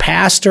 The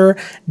pastor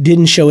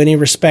didn't show any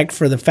respect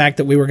for the fact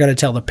that we were going to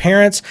tell the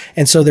parents.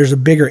 And so there's a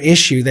bigger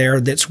issue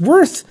there that's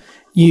worth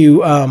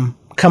you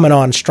coming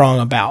on strong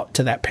about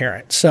to that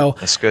parent. So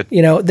that's good.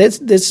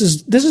 This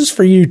is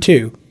for you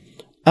too.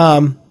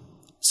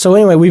 So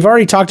anyway, we've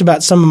already talked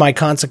about some of my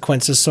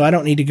consequences, so I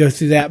don't need to go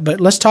through that. But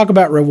let's talk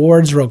about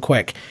rewards real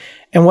quick.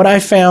 And what I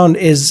found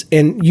is,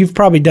 and you've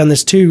probably done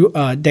this too,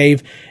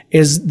 Dave,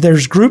 is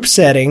there's group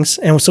settings.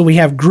 And so we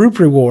have group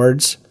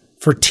rewards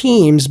for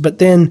teams, but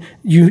then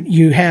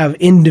you have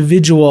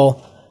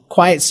individual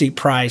quiet seat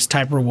prize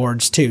type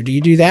rewards too. Do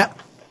you do that?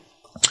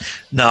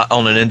 Not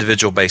on an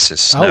individual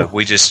basis. Oh. No,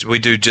 we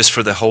do just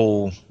for the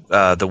whole,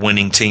 the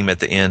winning team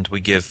at the end.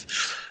 We give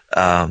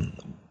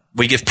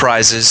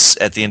prizes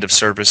at the end of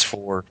service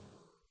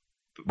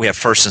we have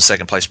first and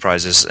second place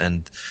prizes,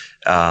 and,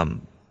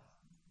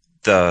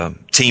 the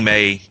team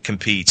A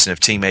competes, and if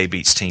team A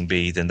beats team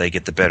B, then they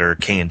get the better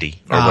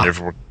candy or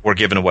whatever we're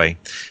giving away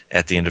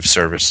at the end of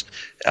service.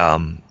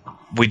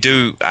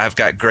 I've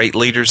got great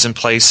leaders in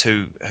place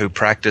who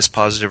practice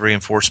positive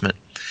reinforcement,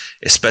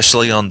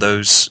 especially on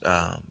those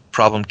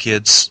problem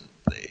kids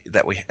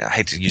that I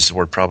hate to use the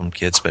word problem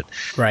kids, but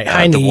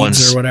the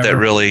ones that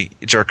really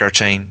jerk our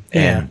chain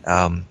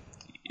and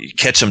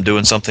catch them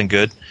doing something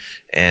good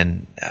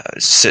and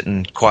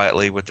sitting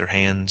quietly with their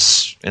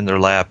hands in their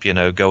lap,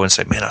 go and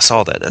say, man, I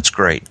saw that. That's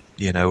great.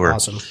 Or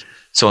awesome.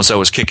 So-and-so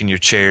was kicking your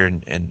chair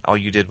and all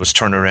you did was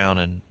turn around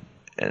and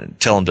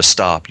tell them to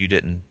stop. You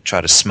didn't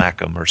try to smack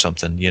them or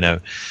something,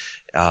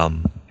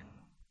 So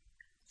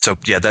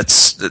yeah,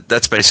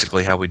 that's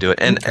basically how we do it.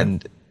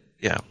 And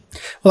yeah.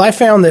 Well, I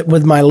found that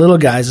with my little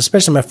guys,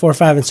 especially my 4,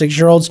 5, and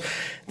 6-year-olds,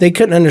 they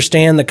couldn't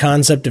understand the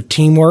concept of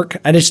teamwork.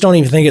 I just don't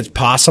even think it's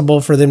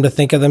possible for them to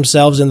think of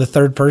themselves in the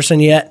third person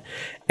yet.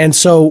 And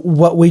so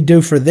what we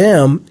do for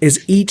them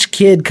is each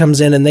kid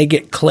comes in and they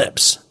get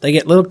clips. They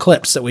get little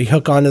clips that we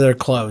hook onto their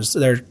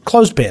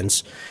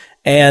clothespins.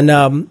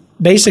 And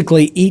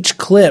basically each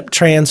clip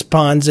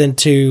transpons,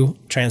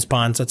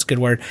 that's a good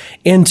word,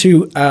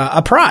 into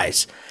a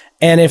prize.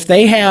 And if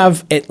they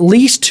have at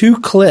least 2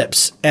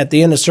 clips at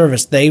the end of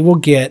service, they will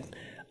get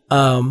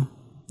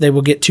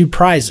 2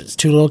 prizes,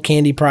 2 little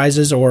candy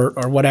prizes or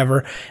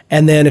whatever.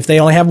 And then if they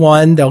only have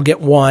 1, they'll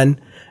get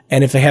 1.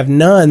 And if they have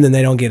none, then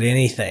they don't get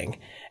anything.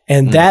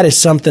 And that is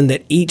something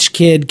that each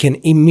kid can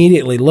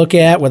immediately look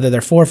at, whether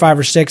they're 4, 5,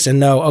 or 6, and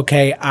know,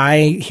 okay,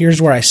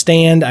 here's where I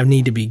stand. I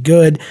need to be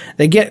good.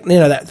 They get,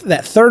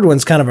 that third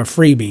one's kind of a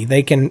freebie.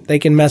 They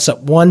can mess up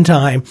one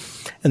time,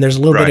 and there's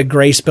a little bit of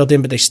grace built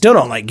in, but they still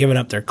don't like giving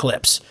up their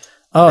clips.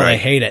 Oh, they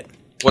hate it.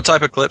 What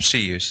type of clips do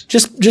you use?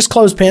 Just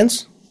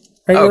clothespins.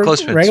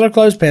 Clothespins. Regular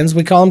clothespins.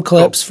 We call them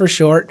clips for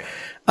short.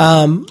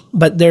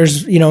 But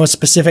there's, a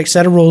specific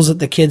set of rules that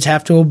the kids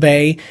have to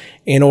obey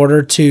in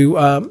order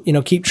to,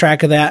 keep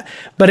track of that.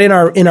 But in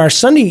our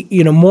Sunday,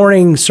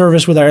 morning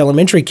service with our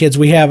elementary kids,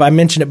 we have, I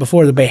mentioned it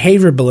before, the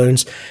behavior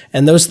balloons,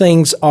 and those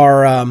things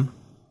are,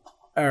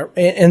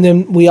 and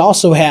then we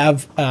also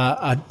have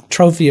a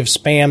trophy of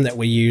spam that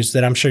we use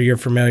that I'm sure you're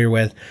familiar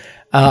with.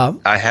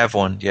 I have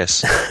one,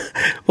 yes.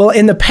 Well,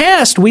 in the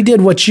past, we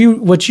did what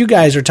you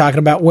guys are talking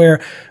about,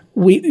 where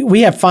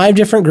we have 5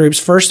 different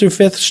groups, 1st through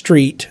 5th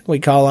Street, we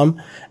call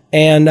them,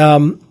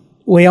 and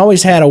we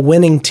always had a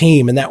winning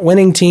team, and that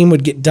winning team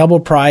would get double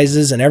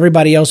prizes, and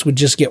everybody else would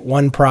just get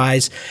one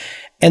prize.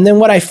 And then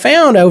what I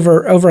found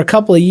over a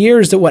couple of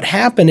years, that what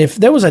happened, if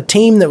there was a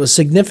team that was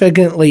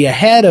significantly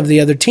ahead of the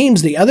other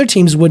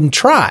teams wouldn't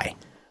try.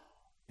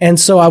 And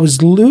so I was,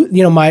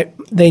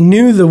 they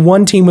knew the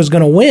one team was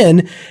going to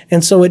win,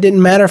 and so it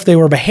didn't matter if they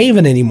were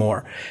behaving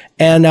anymore.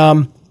 And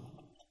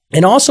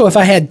also, if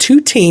I had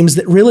 2 teams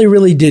that really,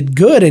 really did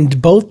good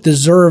and both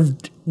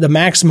deserved the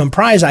maximum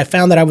prize, I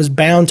found that I was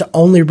bound to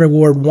only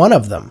reward one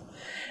of them.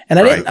 And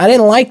I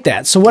didn't like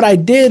that. So what I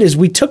did is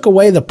we took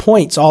away the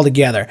points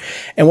altogether.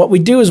 And what we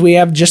do is we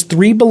have just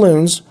 3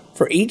 balloons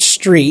for each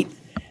street.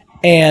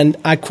 And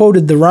I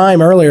quoted the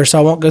rhyme earlier, so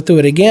I won't go through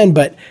it again,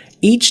 but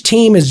each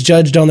team is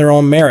judged on their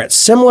own merits.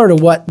 Similar to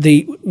what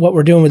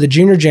we're doing with the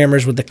Junior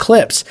Jammers with the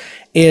clips,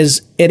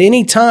 is at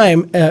any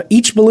time,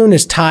 each balloon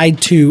is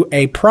tied to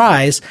a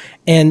prize,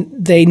 and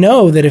they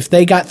know that if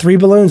they got 3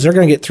 balloons, they're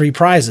going to get 3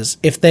 prizes.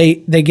 If they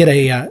get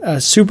a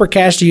super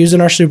cash to use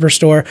in our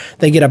superstore,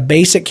 they get a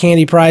basic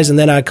candy prize, and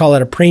then I call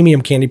it a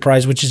premium candy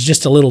prize, which is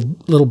just a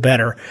little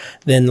better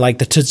than like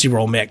the Tootsie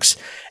Roll mix.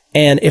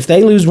 And if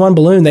they lose 1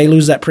 balloon, they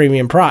lose that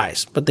premium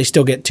prize, but they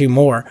still get 2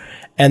 more.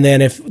 And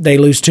then if they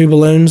lose 2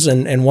 balloons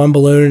and 1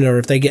 balloon, or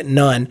if they get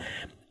none,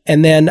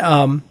 and then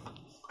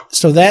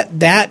so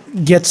that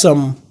gets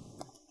them,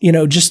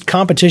 just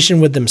competition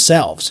with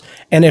themselves.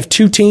 And if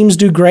 2 teams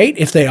do great,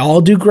 if they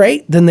all do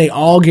great, then they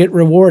all get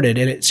rewarded,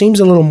 and it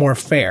seems a little more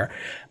fair.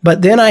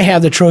 But then I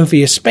have the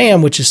trophy of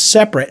spam, which is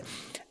separate.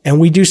 And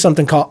we do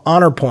something called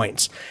honor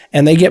points,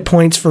 and they get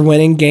points for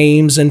winning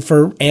games and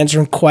for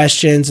answering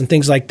questions and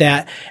things like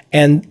that.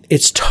 And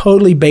it's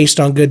totally based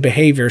on good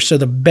behavior. So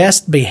the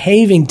best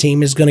behaving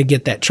team is going to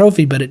get that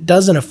trophy, but it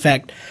doesn't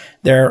affect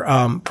their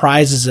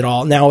prizes at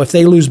all. Now, if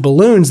they lose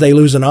balloons, they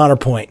lose an honor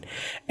point,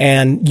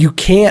 and you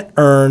can't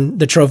earn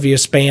the trophy of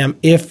spam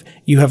if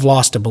you have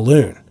lost a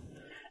balloon.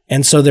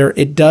 And so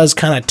it does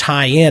kind of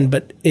tie in,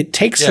 but it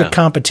takes the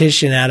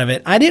competition out of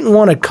it. I didn't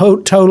want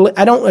to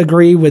I don't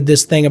agree with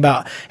this thing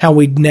about how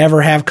we'd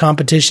never have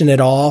competition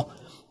at all.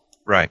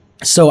 Right.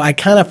 So I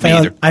kind of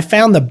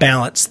found the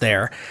balance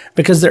there,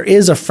 because there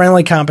is a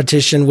friendly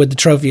competition with the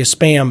trophy of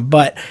spam,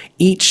 but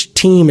each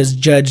team is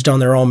judged on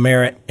their own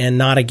merit and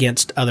not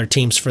against other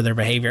teams for their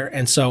behavior.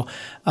 And so,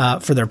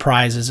 for their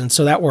prizes. And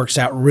so that works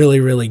out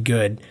really, really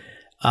good.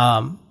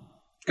 And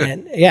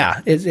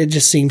yeah, it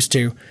just seems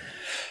to,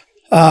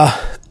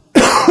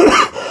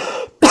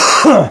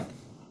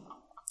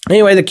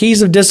 anyway, the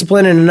keys of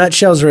discipline in a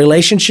nutshell is a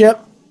relationship,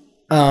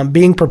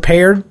 being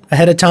prepared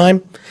ahead of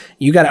time.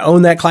 You got to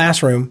own that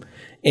classroom.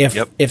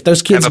 If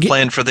those kids have a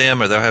plan for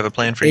them, or they'll have a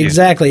plan for you.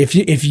 Exactly.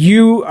 If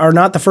you are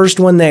not the first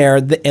one there,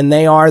 and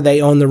they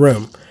own the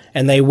room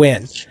and they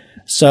win.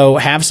 So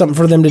have something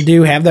for them to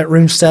do. Have that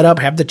room set up.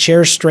 Have the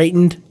chairs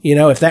straightened.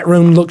 If that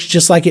room looks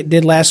just like it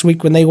did last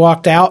week when they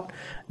walked out,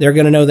 they're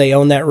going to know they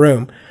own that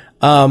room.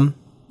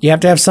 You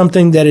have to have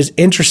something that is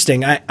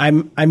interesting.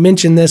 I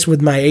mentioned this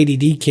with my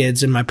ADD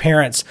kids and my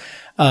parents.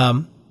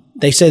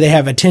 They say they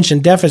have attention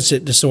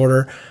deficit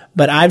disorder,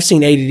 but I've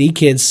seen ADD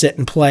kids sit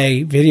and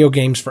play video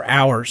games for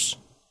hours,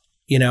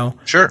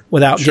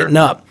 without getting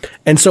up.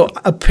 And so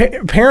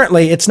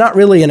apparently it's not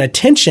really an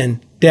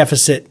attention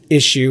deficit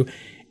issue.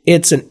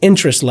 It's an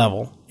interest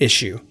level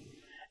issue.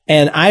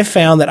 And I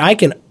found that I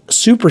can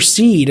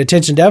supersede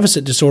attention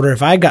deficit disorder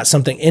if I got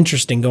something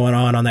interesting going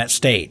on that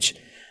stage.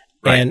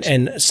 Right.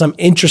 And some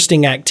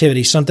interesting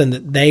activity, something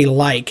that they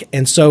like.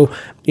 And so,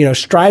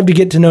 strive to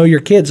get to know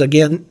your kids.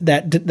 Again,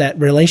 that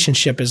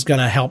relationship is going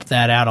to help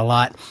that out a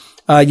lot.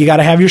 You got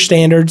to have your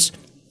standards,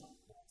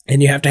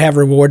 and you have to have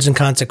rewards and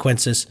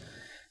consequences.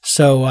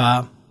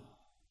 So,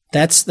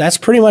 that's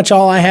pretty much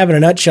all I have in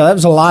a nutshell. That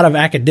was a lot of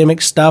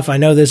academic stuff. I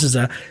know this is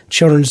a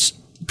children's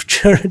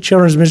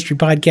ministry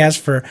podcast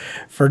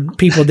for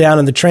people down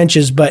in the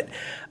trenches, but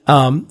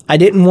I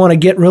didn't want to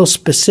get real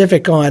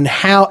specific on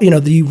how,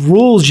 the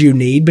rules you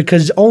need,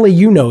 because only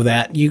you know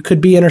that. You could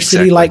be inner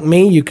city like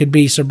me. You could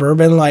be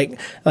suburban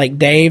like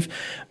Dave,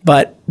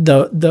 but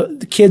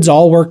the kids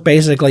all work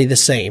basically the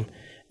same.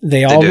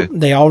 They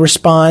all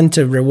respond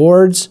to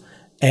rewards,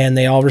 and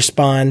they all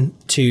respond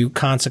to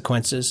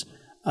consequences.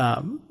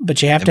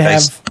 But you have to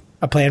have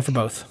a plan for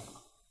both.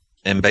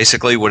 And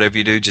basically, whatever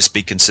you do, just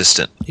be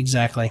consistent.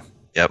 Exactly.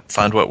 Yep.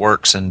 Find what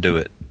works and do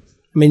it.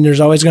 I mean, there's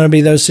always going to be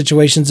those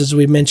situations, as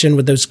we mentioned,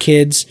 with those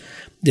kids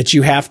that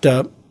you have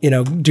to,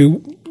 do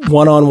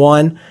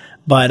one-on-one,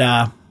 but,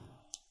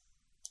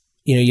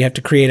 you have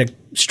to create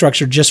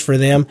structured just for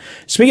them.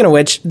 Speaking of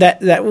which,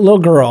 that little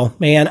girl,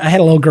 man, I had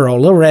a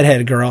little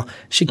redheaded girl.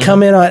 She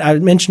come in, I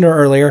mentioned her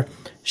earlier.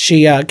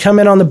 She come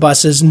in on the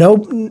buses, no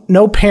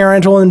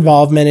parental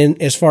involvement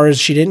in as far as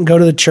she didn't go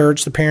to the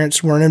church. The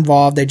parents weren't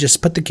involved. They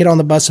just put the kid on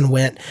the bus and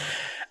went.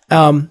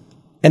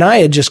 And I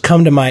had just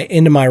come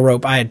into my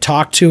rope. I had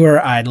talked to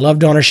her. I had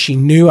loved on her. She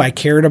knew I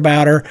cared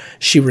about her.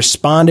 She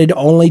responded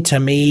only to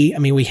me. I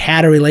mean, we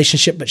had a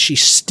relationship, but she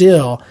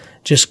still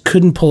just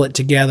couldn't pull it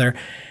together.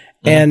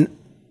 And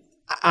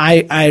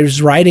I was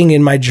writing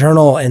in my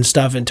journal and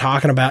stuff and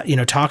talking about,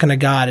 talking to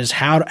God is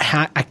how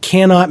I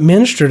cannot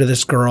minister to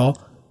this girl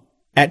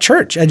at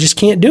church. I just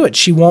can't do it.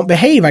 She won't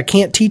behave. I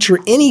can't teach her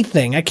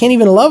anything. I can't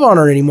even love on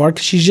her anymore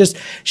because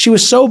she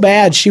was so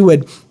bad.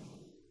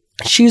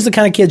 She's the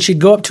kind of kid, she'd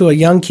go up to a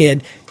young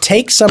kid,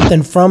 take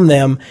something from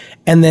them,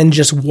 and then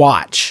just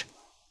watch,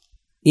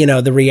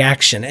 the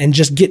reaction and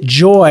just get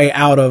joy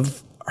out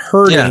of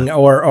hurting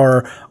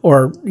or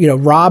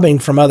robbing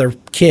from other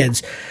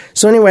kids.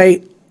 So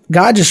anyway,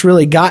 God just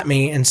really got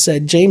me and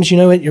said, James, you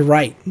know what? You're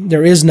right.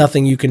 There is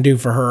nothing you can do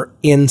for her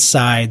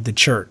inside the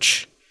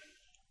church.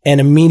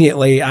 And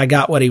immediately I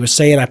got what he was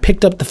saying. I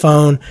picked up the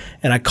phone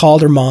and I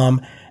called her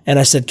mom and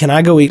I said, can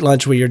I go eat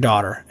lunch with your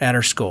daughter at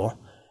her school?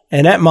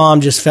 And that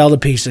mom just fell to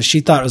pieces. She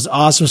thought it was the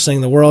awesomest thing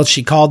in the world.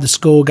 She called the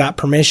school, got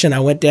permission. I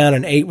went down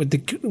and ate with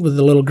the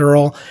little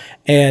girl.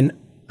 And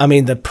I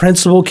mean, the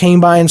principal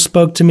came by and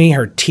spoke to me.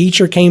 Her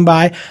teacher came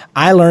by.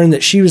 I learned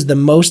that she was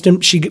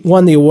she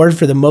won the award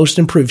for the most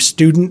improved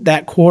student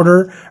that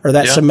quarter or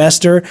that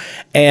semester.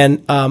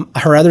 And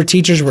her other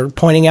teachers were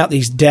pointing out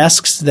these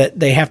desks that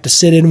they have to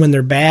sit in when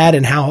they're bad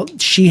and how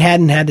she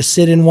hadn't had to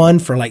sit in one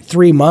for like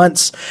 3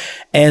 months.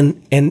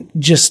 And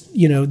just,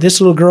 this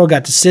little girl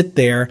got to sit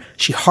there.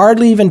 She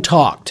hardly even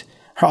talked.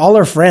 All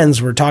her friends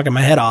were talking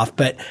my head off,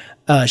 but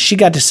she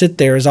got to sit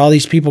there as all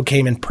these people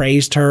came and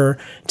praised her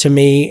to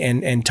me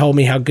and told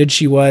me how good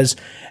she was.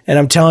 And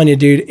I'm telling you,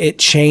 dude, it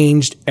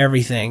changed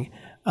everything.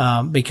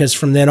 Because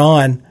from then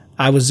on,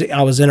 I was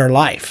in her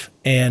life,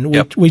 and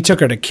we took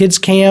her to kids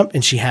camp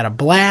and she had a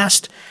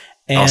blast.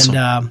 And,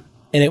 awesome.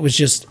 And it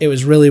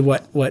was really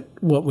what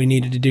we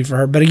needed to do for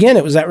her. But again,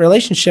 it was that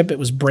relationship. It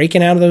was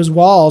breaking out of those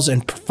walls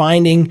and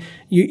finding,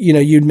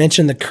 you'd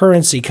mentioned the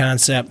currency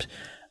concept.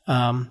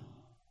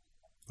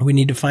 We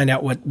need to find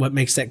out what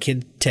makes that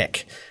kid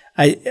tick.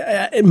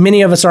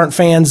 Many of us aren't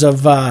fans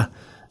of what's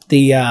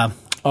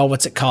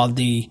it called?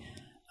 I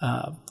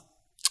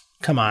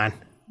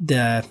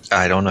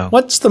don't know.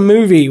 What's the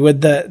movie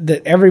with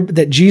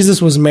that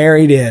Jesus was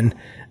married in,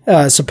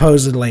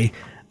 supposedly?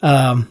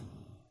 Help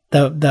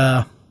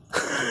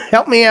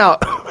me out.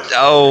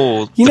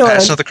 Oh, The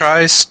Passion of the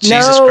Christ?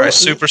 Jesus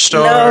Christ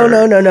Superstar?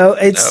 No.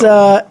 It's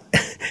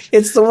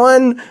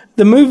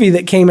the movie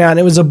that came out.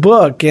 It was a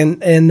book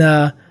and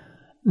it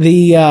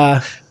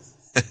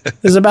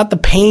was about the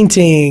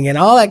painting and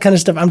all that kind of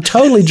stuff. I'm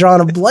totally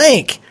drawing a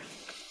blank.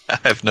 I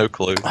have no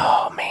clue.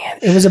 Oh man.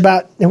 It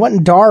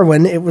wasn't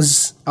Darwin. It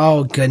was,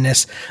 oh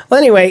goodness. Well,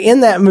 anyway,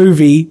 in that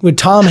movie with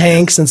Tom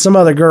Hanks and some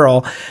other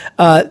girl,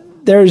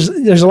 there's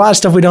a lot of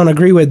stuff we don't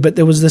agree with, but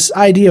there was this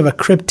idea of a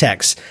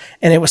cryptex,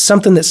 and it was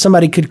something that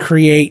somebody could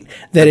create.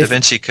 The Da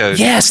Vinci Code.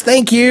 Yes,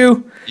 thank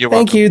you.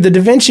 Thank you. The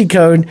Da Vinci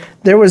Code.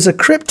 There was a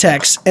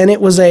cryptex, and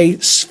it was a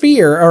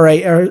sphere or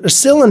a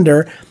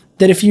cylinder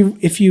that if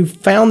you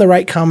found the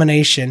right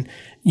combination,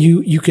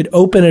 you could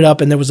open it up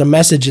and there was a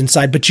message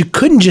inside, but you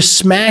couldn't just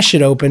smash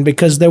it open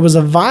because there was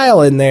a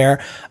vial in there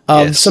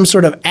of some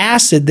sort of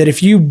acid that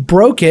if you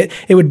broke it,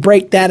 it would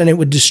break that and it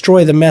would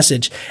destroy the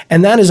message.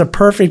 And that is a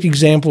perfect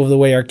example of the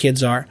way our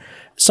kids are.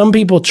 Some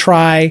people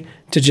try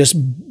to just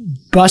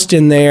bust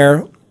in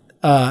there,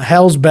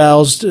 hell's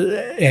bells,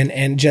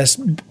 and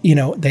just,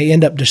 they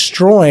end up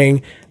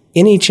destroying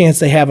any chance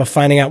they have of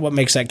finding out what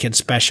makes that kid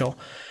special.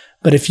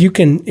 But if you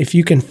can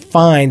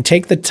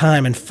take the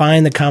time and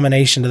find the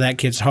combination to that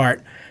kid's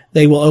heart,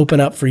 they will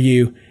open up for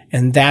you.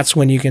 And that's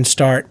when you can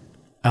start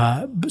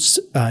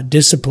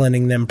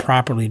disciplining them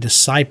properly,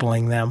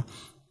 discipling them.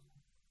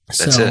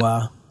 That's it.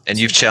 And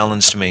you've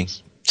challenged me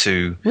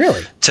to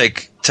really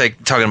take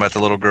talking about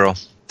the little girl,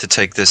 to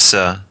take this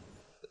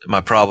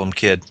my problem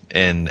kid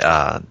and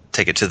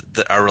take it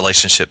to our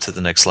relationship to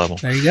the next level.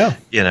 There you go.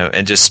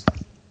 And just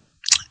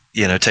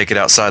take it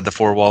outside the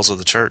four walls of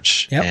the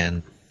church.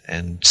 Yep.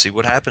 And see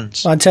what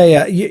happens. I'll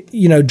tell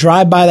you,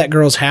 drive by that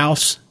girl's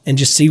house and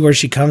just see where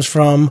she comes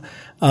from.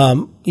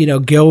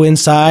 Go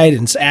inside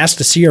and ask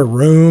to see her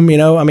room.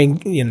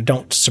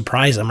 Don't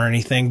surprise them or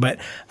anything. But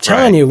I'm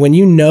telling you, when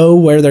you know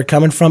where they're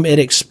coming from, it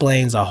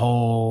explains a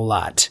whole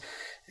lot.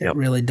 It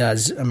really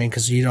does. I mean,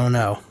 because you don't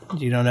know.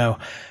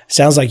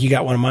 Sounds like you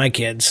got one of my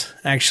kids,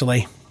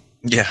 actually.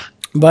 Yeah.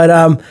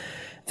 But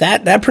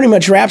that pretty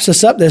much wraps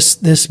us up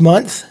this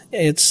month.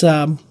 It's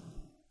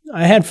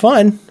I had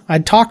fun. I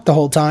talked the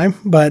whole time,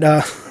 but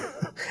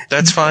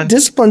that's fine.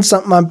 Discipline's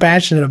something I'm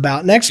passionate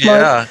about. Next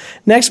month,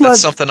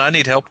 that's something I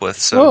need help with.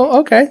 So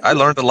okay. I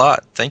learned a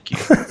lot. Thank you.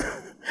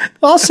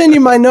 I'll send you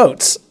my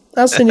notes.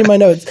 I'll send you my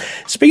notes.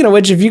 Speaking of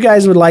which, if you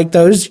guys would like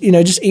those,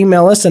 just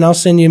email us and I'll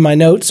send you my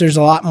notes. There's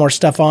a lot more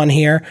stuff on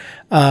here.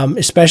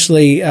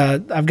 Especially,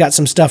 I've got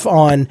some stuff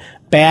on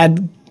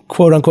bad,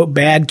 quote unquote,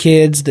 bad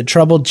kids, the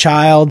troubled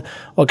child,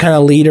 what kind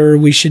of leader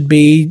we should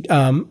be.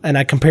 And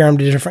I compare them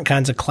to different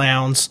kinds of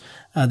clowns,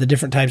 the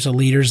different types of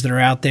leaders that are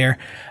out there.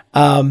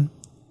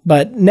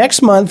 But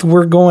next month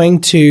we're going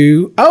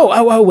to,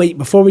 wait,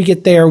 before we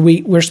get there,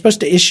 we're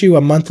supposed to issue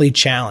a monthly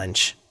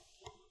challenge.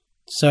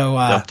 So,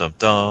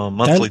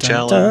 monthly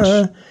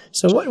challenge.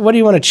 So what do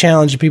you want to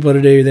challenge people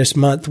to do this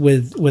month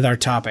with our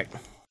topic?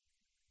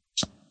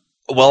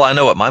 Well, I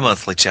know what my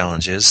monthly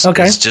challenge is.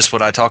 Okay. It's just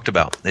what I talked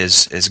about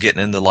is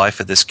getting in the life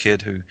of this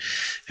kid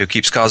who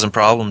keeps causing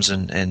problems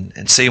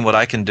and seeing what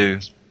I can do.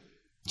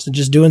 So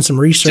just doing some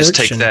research. Just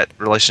take that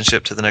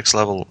relationship to the next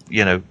level,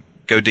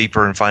 go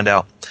deeper and find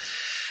out.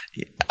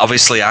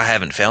 Obviously, I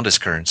haven't found his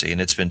currency and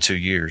it's been 2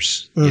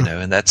 years,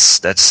 and that's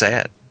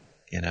sad,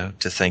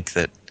 to think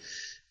that,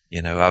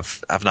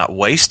 I've not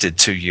wasted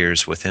 2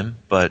 years with him,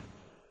 but,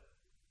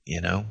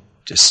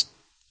 just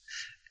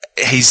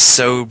he's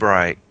so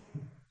bright.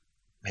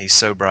 He's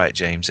so bright,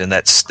 James, and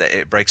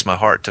it breaks my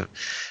heart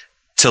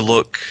to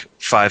look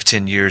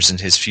 5-10 years in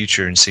his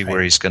future and see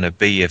where he's going to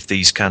be if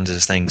these kinds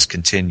of things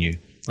continue.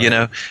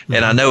 Mm-hmm.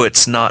 And I know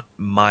it's not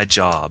my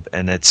job,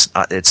 and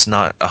it's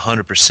not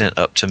 100%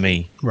 up to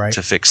me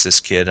to fix this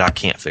kid. I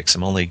can't fix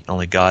him.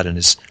 Only God and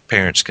his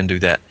parents can do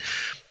that.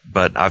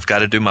 But I've got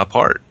to do my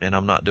part, and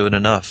I'm not doing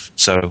enough.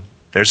 So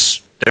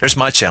there's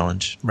my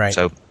challenge. Right.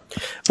 So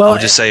I'll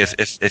just say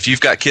if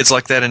you've got kids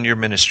like that in your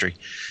ministry,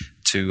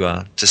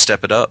 to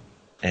step it up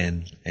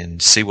and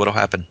see what'll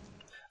happen.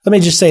 Let me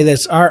just say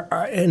this.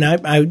 And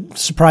I'm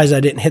surprised I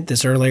didn't hit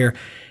this earlier.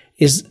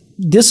 Is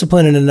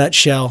discipline in a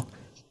nutshell.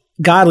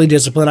 Godly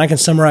discipline, I can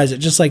summarize it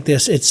just like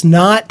this. It's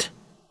not,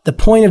 the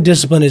point of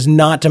discipline is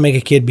not to make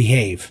a kid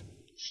behave.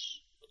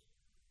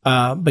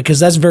 Because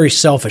that's very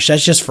selfish.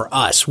 That's just for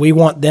us. We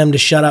want them to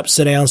shut up,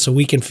 sit down so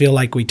we can feel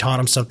like we taught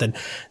them something.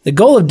 The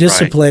goal of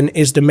discipline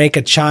is to make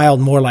a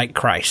child more like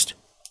Christ.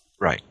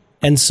 Right.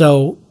 And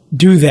so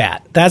do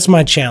that. That's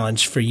my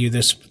challenge for you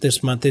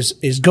this month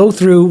is go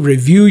through,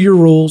 review your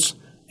rules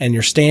and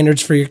your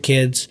standards for your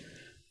kids.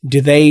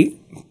 Do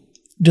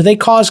they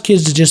cause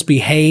kids to just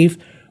behave?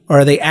 Or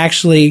are they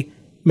actually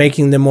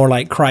making them more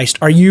like Christ?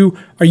 Are you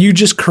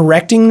just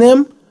correcting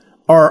them,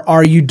 or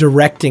are you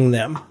directing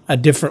them a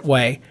different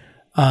way?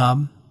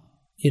 Are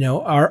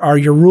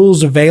your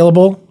rules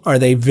available? Are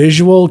they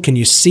visual? Can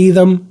you see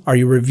them? Are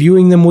you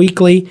reviewing them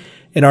weekly?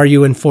 And are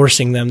you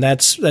enforcing them?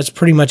 That's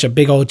pretty much a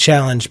big old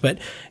challenge. But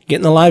get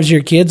in the lives of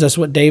your kids. That's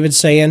what David's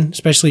saying,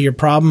 especially your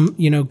problem,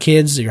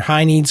 kids, your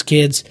high needs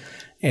kids.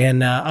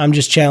 And I'm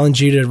just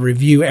challenging you to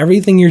review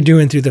everything you're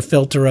doing through the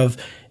filter of,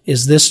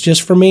 is this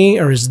just for me,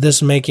 or is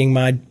this making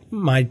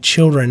my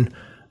children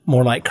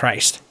more like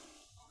Christ?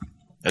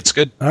 That's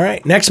good. All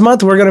right. Next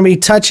month, we're going to be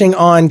touching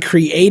on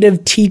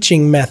creative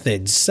teaching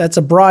methods. That's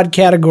a broad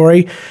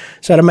category.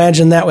 So I'd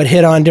imagine that would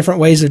hit on different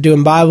ways of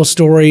doing Bible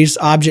stories,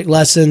 object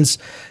lessons,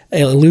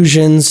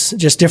 illusions,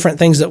 just different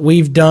things that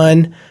we've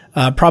done.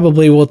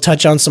 Probably we'll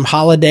touch on some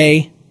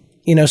holiday,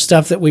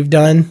 stuff that we've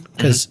done,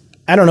 because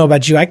I don't know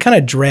about you. I kind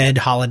of dread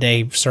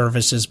holiday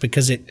services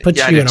because it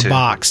puts you in a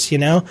box, It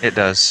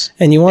does.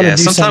 And you want to do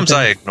sometimes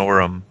something. I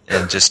ignore them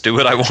and just do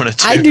what I want to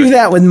do. I do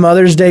that with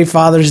Mother's Day,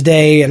 Father's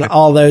Day, and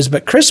all those.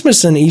 But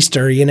Christmas and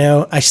Easter,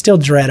 I still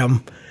dread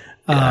them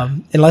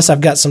unless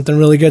I've got something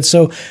really good.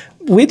 So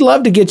we'd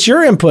love to get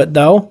your input,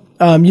 though.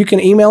 You can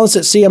email us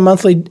at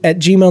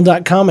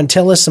cmmonthly@gmail.com and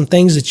tell us some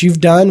things that you've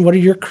done. What are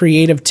your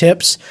creative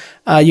tips?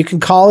 You can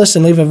call us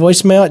and leave a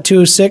voicemail at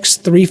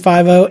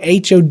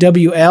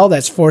 206-350-HOWL.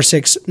 That's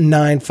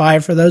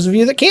 4695 for those of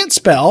you that can't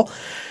spell.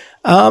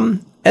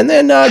 And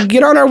then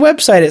get on our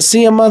website at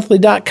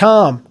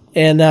cmmonthly.com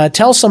and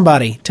tell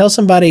somebody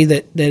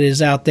that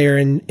is out there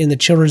in the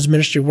children's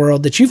ministry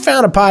world that you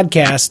found a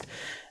podcast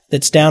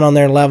that's down on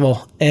their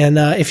level. And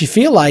if you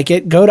feel like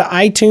it, go to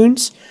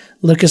iTunes,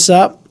 look us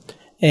up,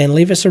 and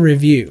leave us a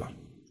review.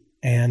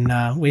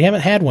 And we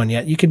haven't had one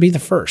yet. You could be the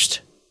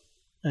first.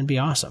 That'd be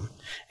awesome.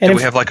 And do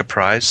we have like a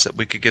prize that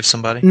we could give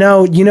somebody?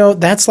 No,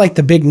 that's like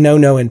the big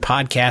no-no in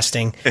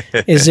podcasting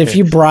is if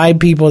you bribe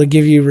people to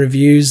give you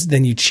reviews,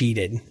 then you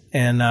cheated.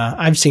 And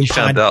I've seen... You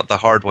found out the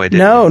hard way, didn't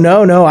you?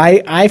 No.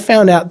 I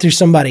found out through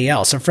somebody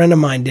else. A friend of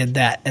mine did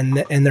that, and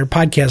their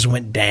podcast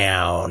went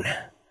down.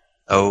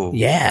 Oh.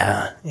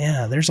 Yeah.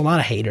 There's a lot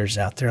of haters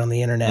out there on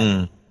the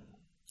internet.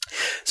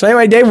 So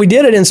anyway, Dave, we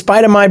did it in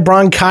spite of my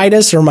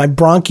bronchitis or my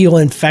bronchial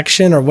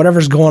infection or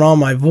whatever's going on in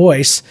my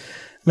voice.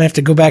 I'm going to have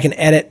to go back and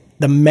edit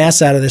the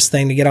mess out of this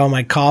thing to get all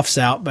my coughs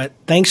out. But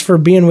thanks for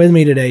being with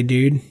me today,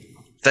 dude.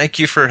 Thank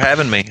you for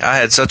having me. I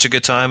had such a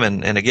good time,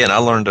 and again, I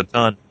learned a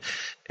ton.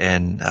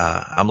 And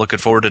I'm looking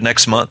forward to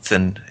next month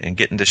and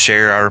getting to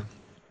share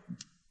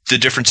the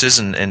differences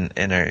in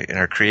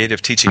our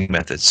creative teaching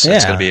methods. So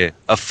it's going to be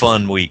a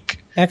fun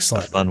week.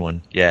 Excellent. A fun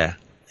one. Yeah.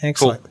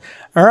 Excellent. Cool.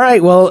 All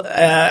right. Well,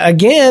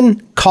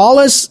 again, call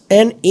us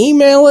and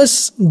email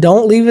us.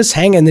 Don't leave us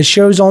hanging. The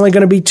show's only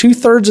going to be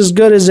 2/3 as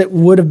good as it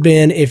would have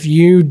been if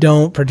you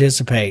don't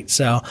participate.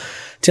 So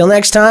till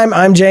next time,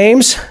 I'm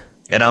James.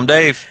 And I'm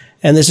Dave.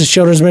 And this is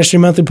Children's Ministry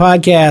Monthly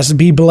Podcast.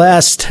 Be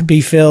blessed,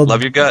 be filled,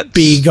 Love your guts.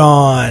 Be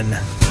gone.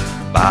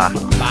 Bye.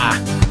 Bye.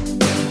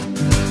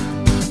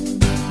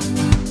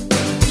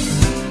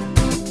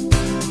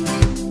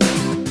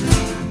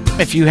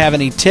 If you have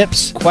any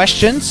tips,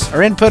 questions,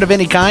 or input of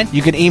any kind,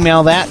 you can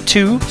email that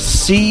to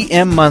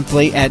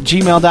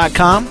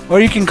cmmonthly@gmail.com, or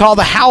you can call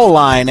the Howl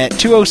line at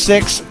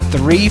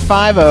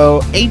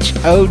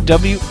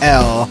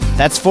 206-350-HOWL.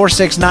 That's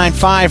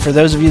 4695 for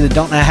those of you that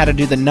don't know how to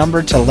do the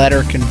number to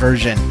letter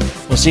conversion.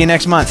 We'll see you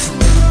next month.